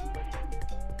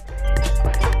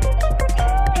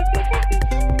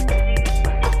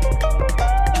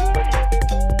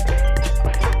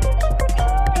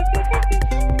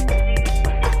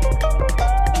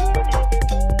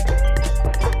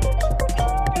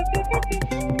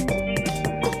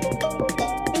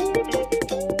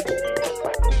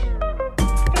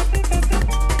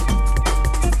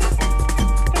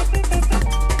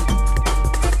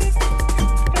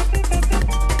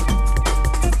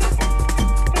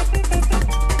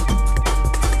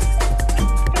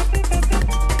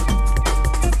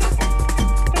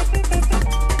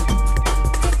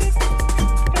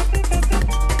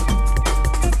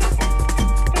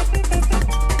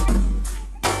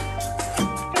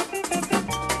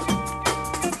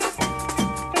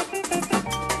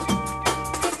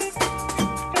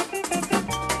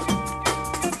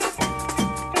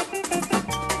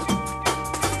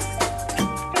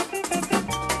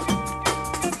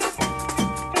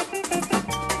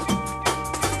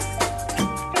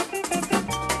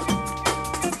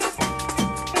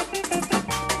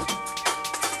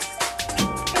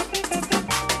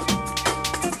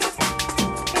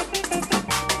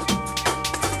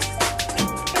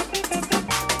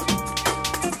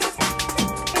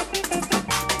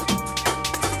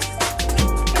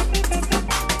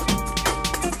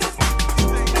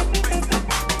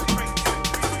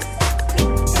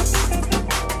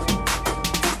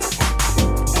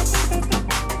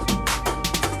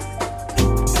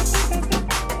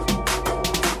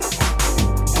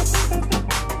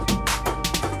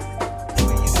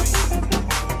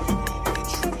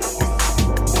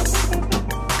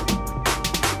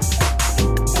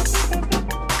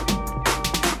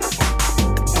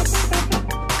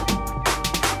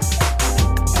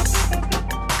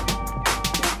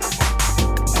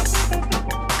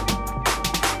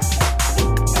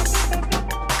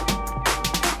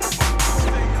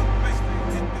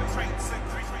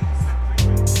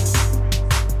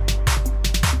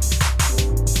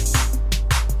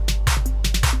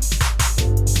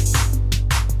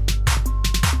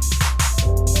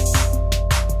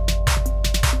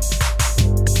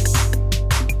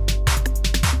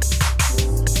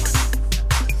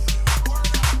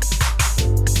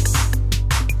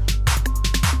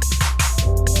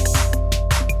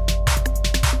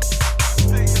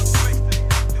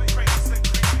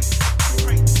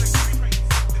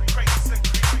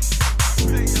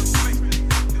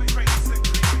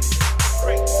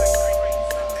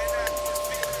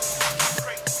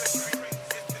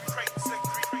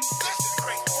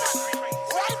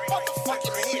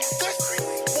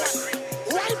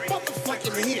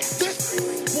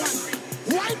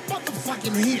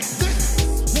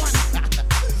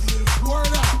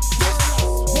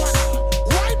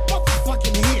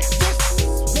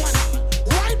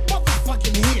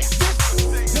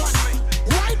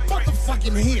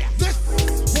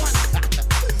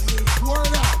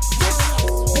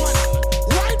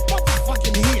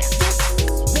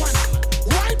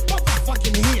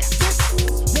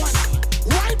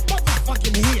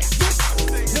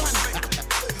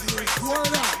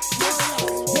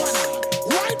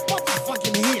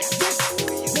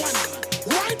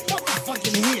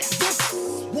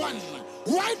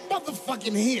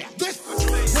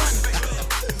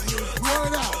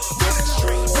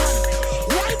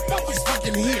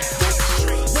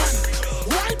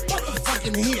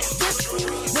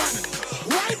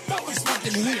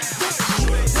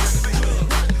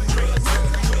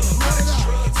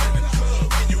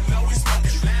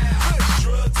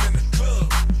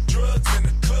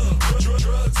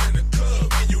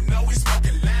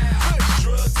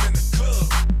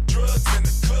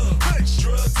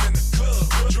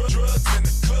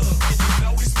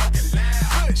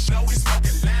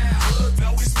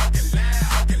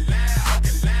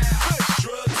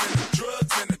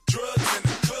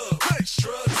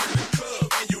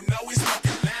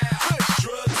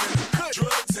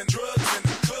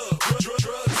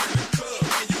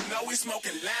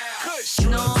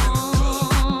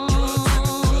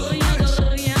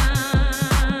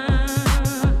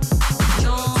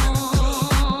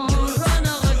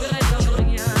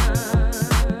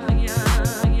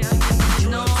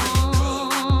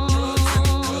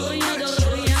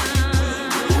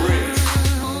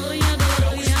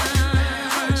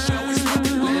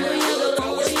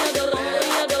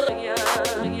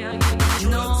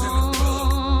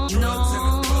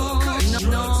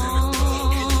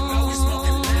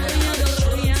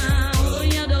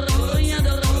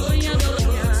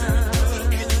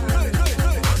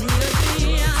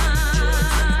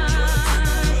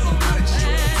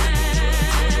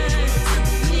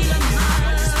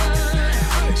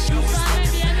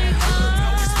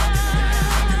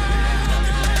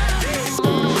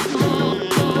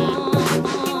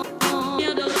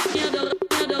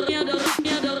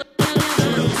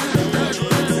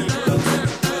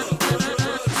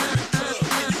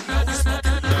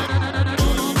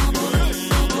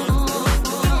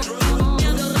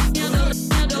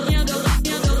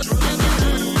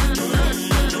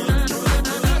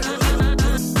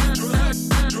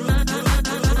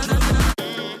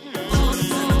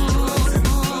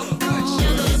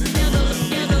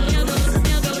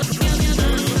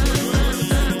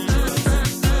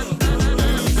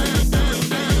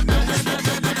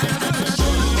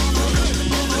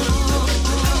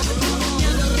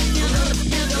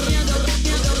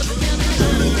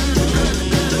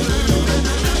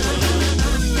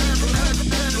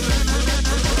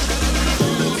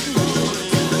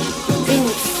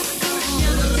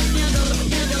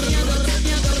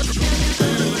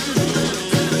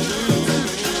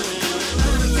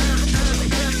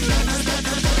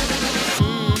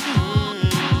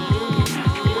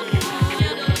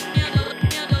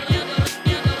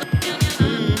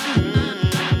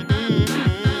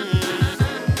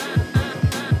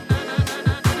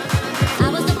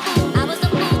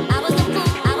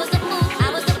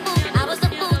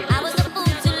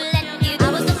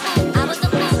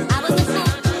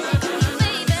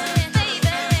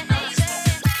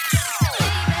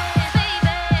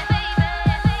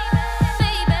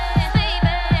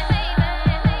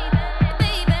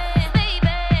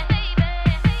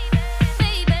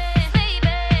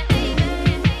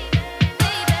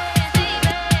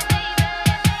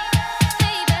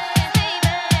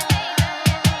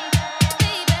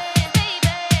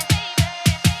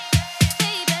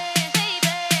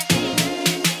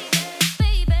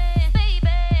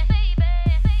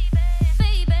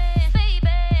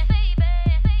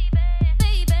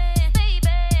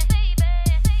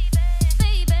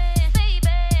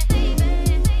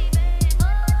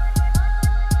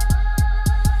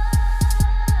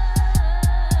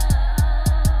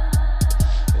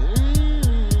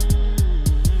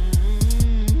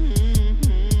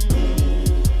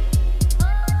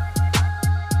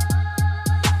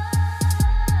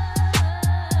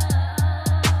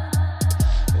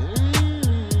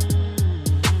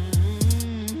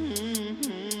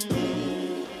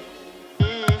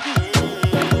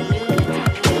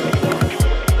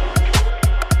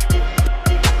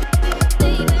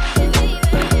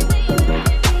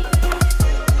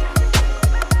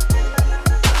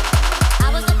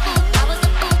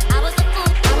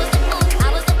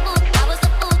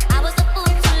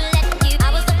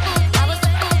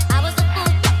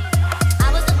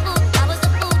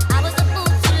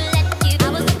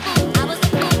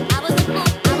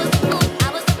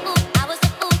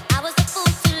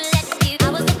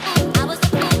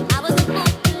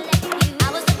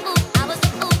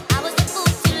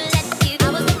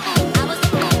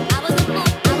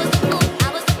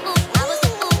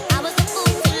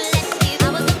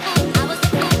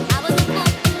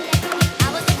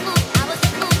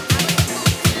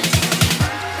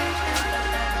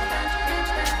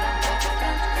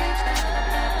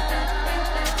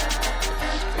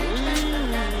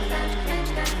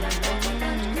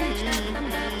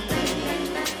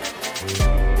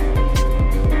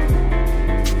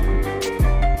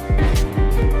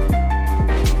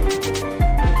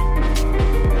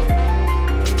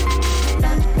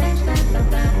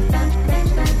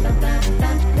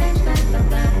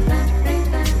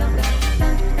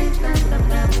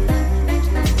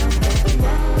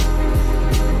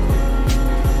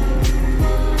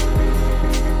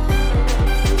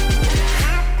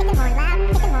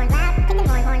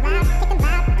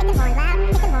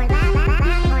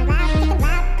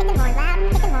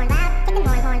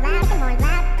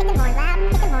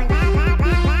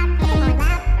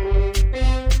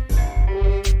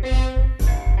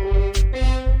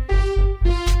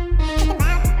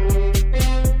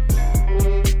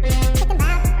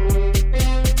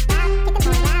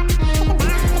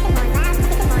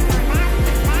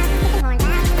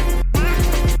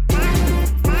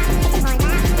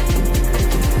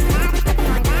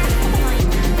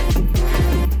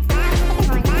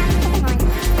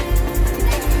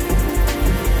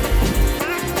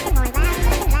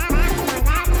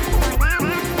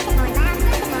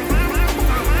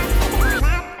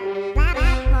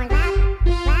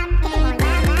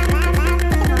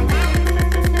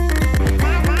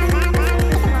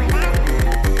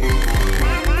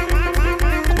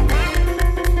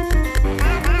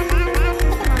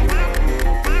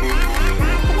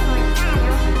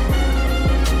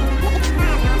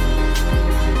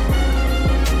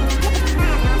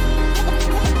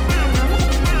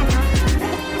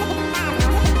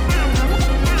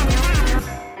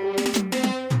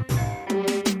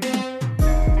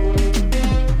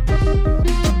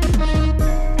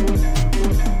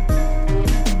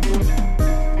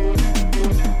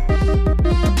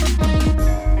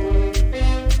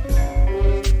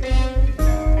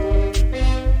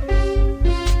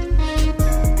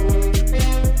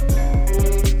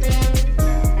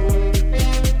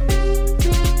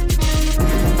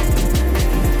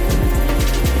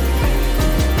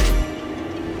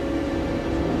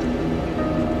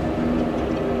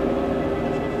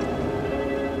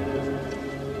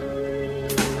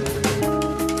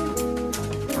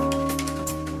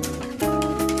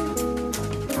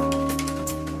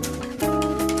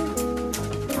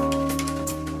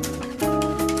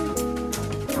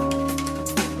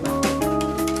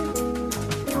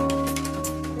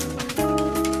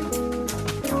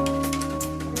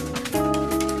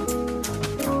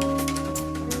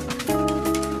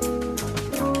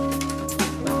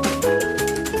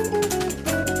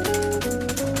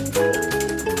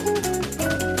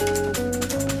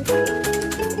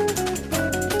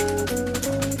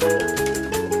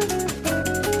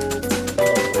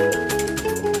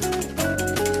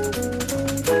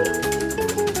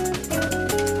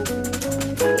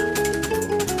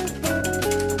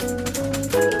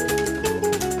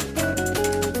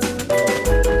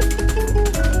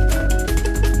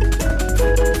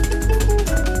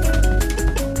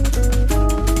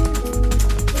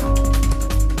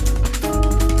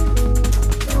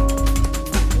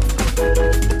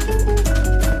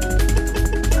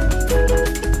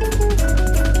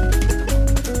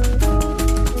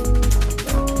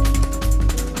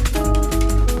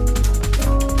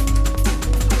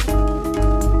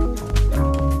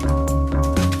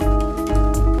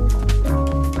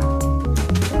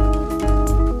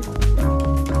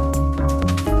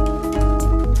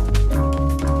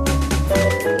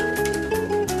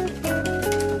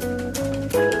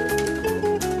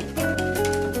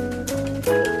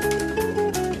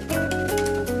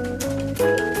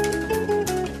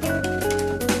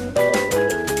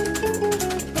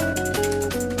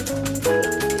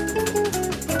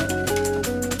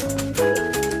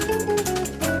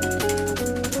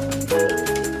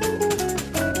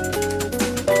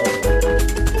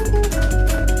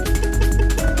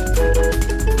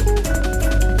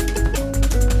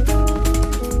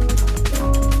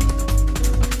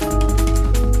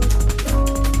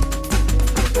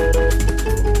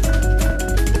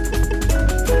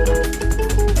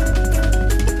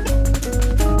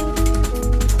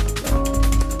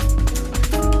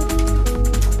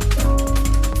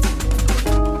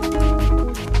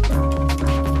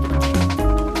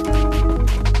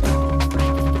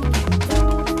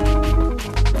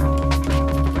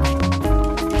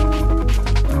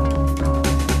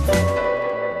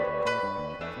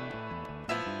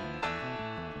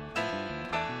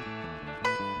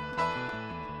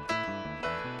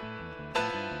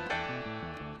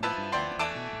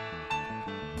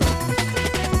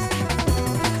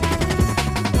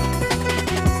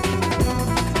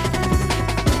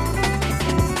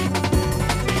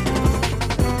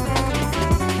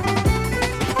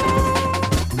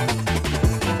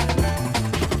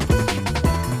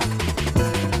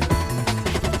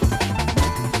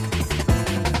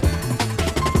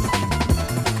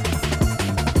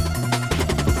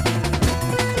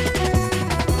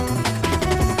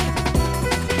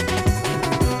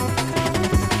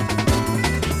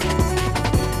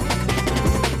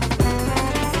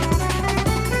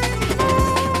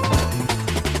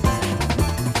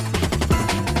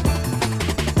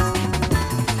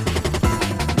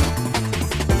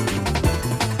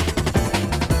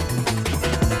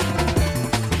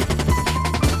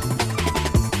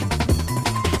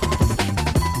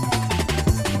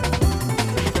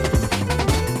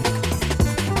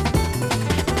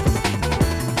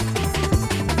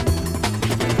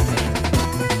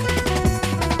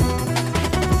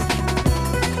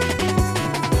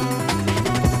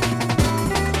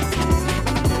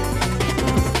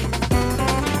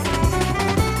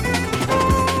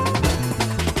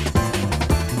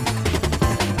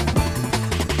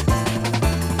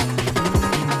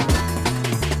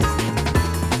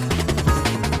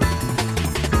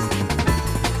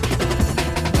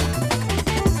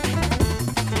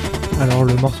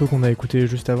 morceau qu'on a écouté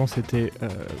juste avant, c'était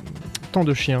Tant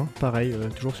de chiens, pareil,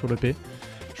 toujours sur l'EP.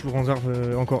 Je vous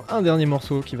réserve encore un dernier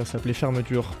morceau qui va s'appeler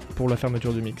Fermeture pour la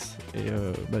fermeture du mix. Et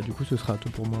du coup, ce sera tout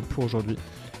pour moi pour aujourd'hui.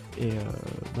 Et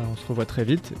on se revoit très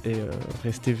vite et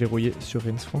restez verrouillés sur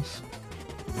Rince France.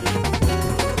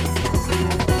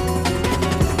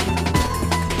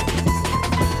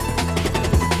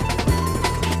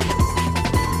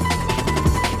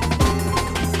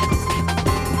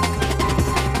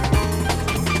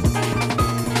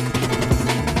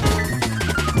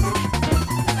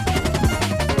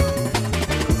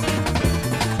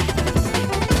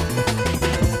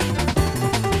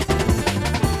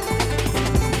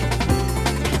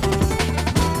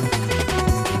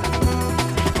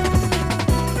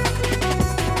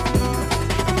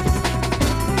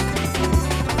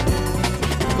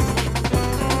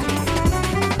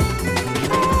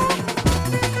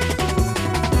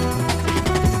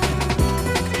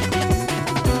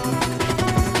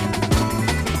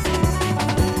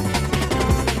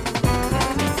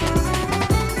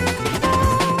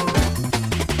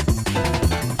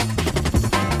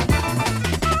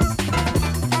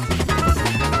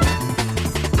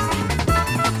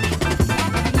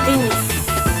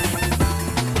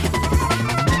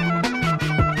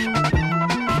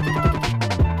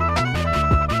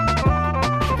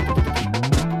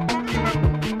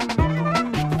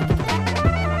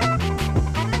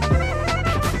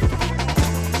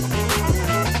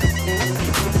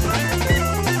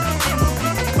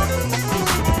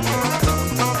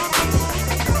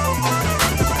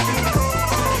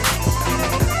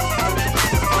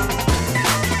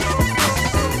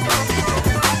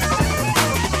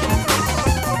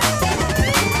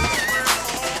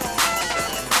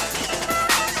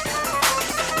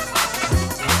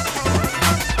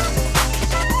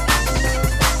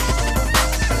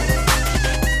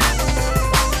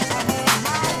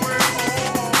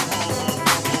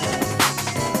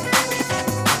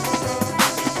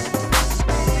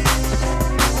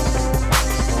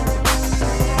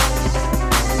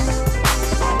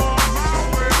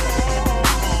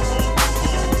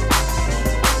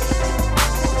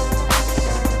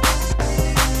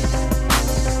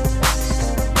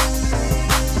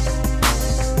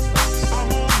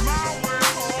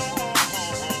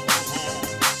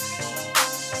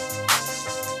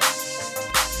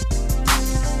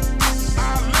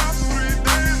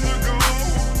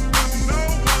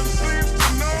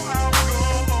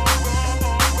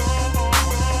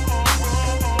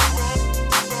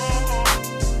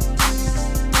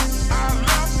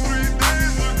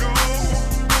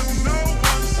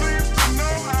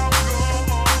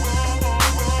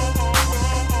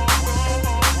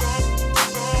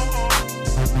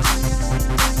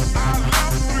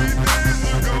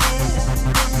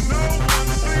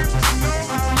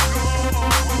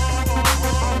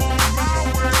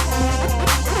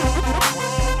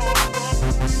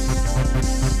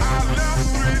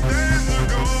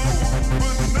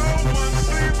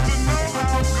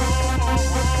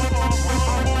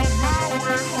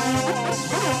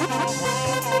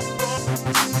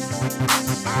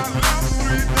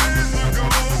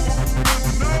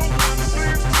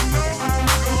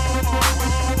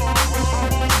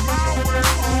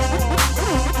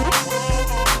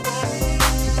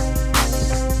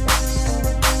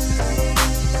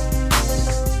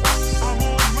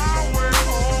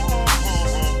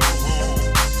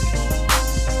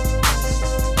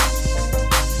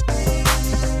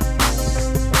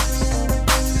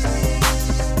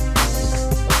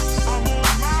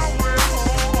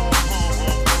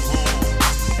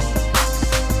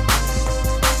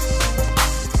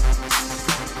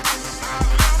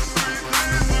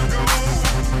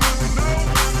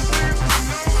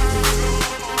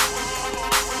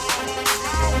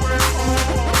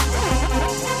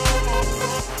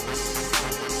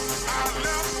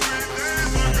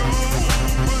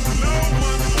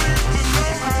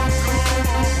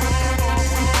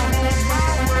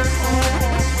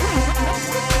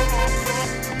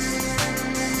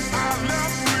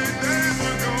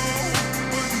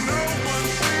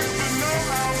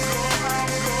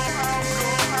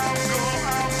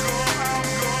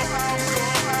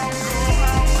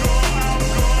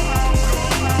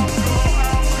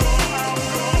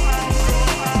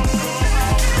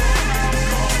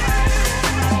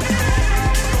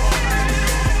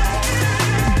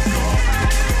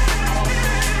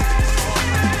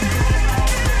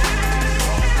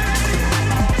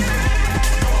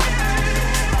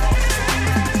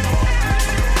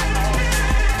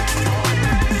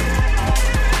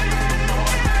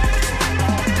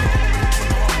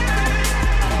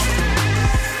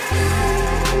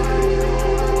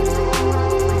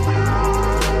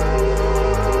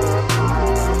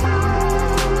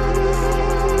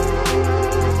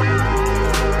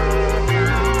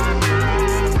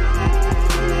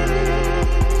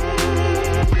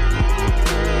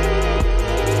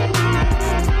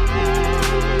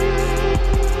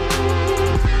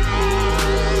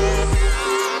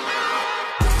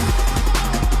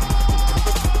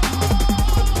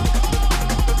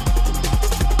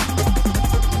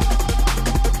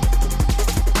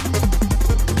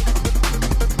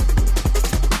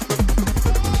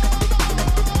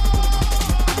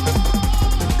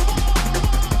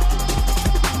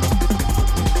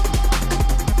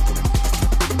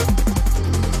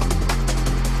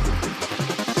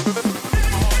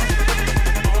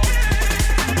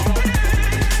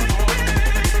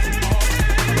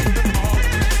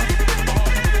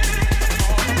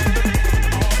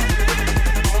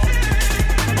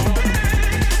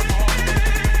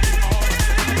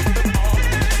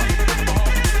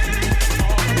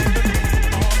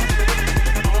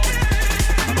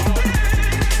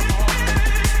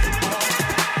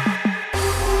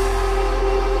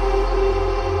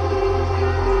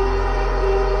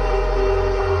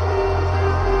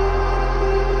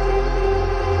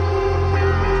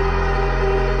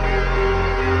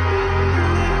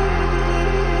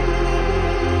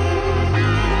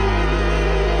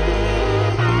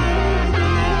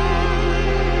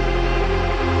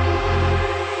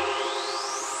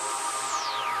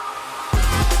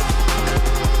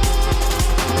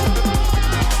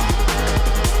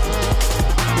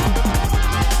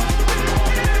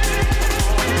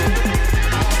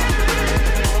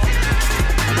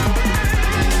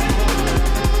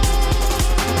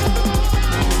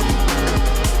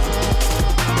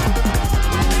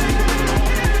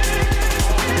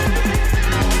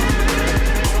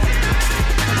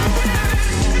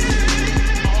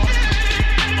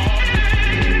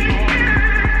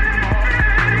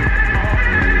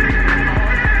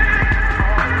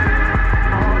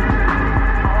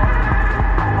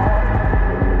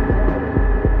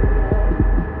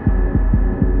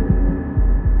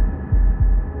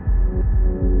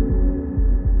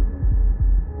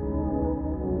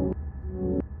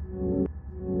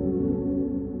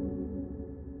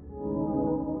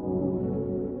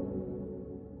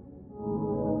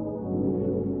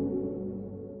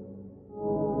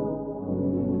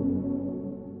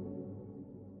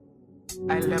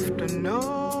 I left a note.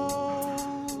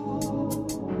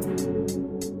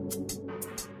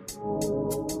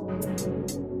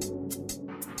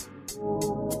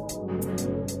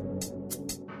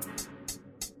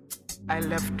 I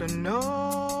left a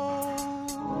note.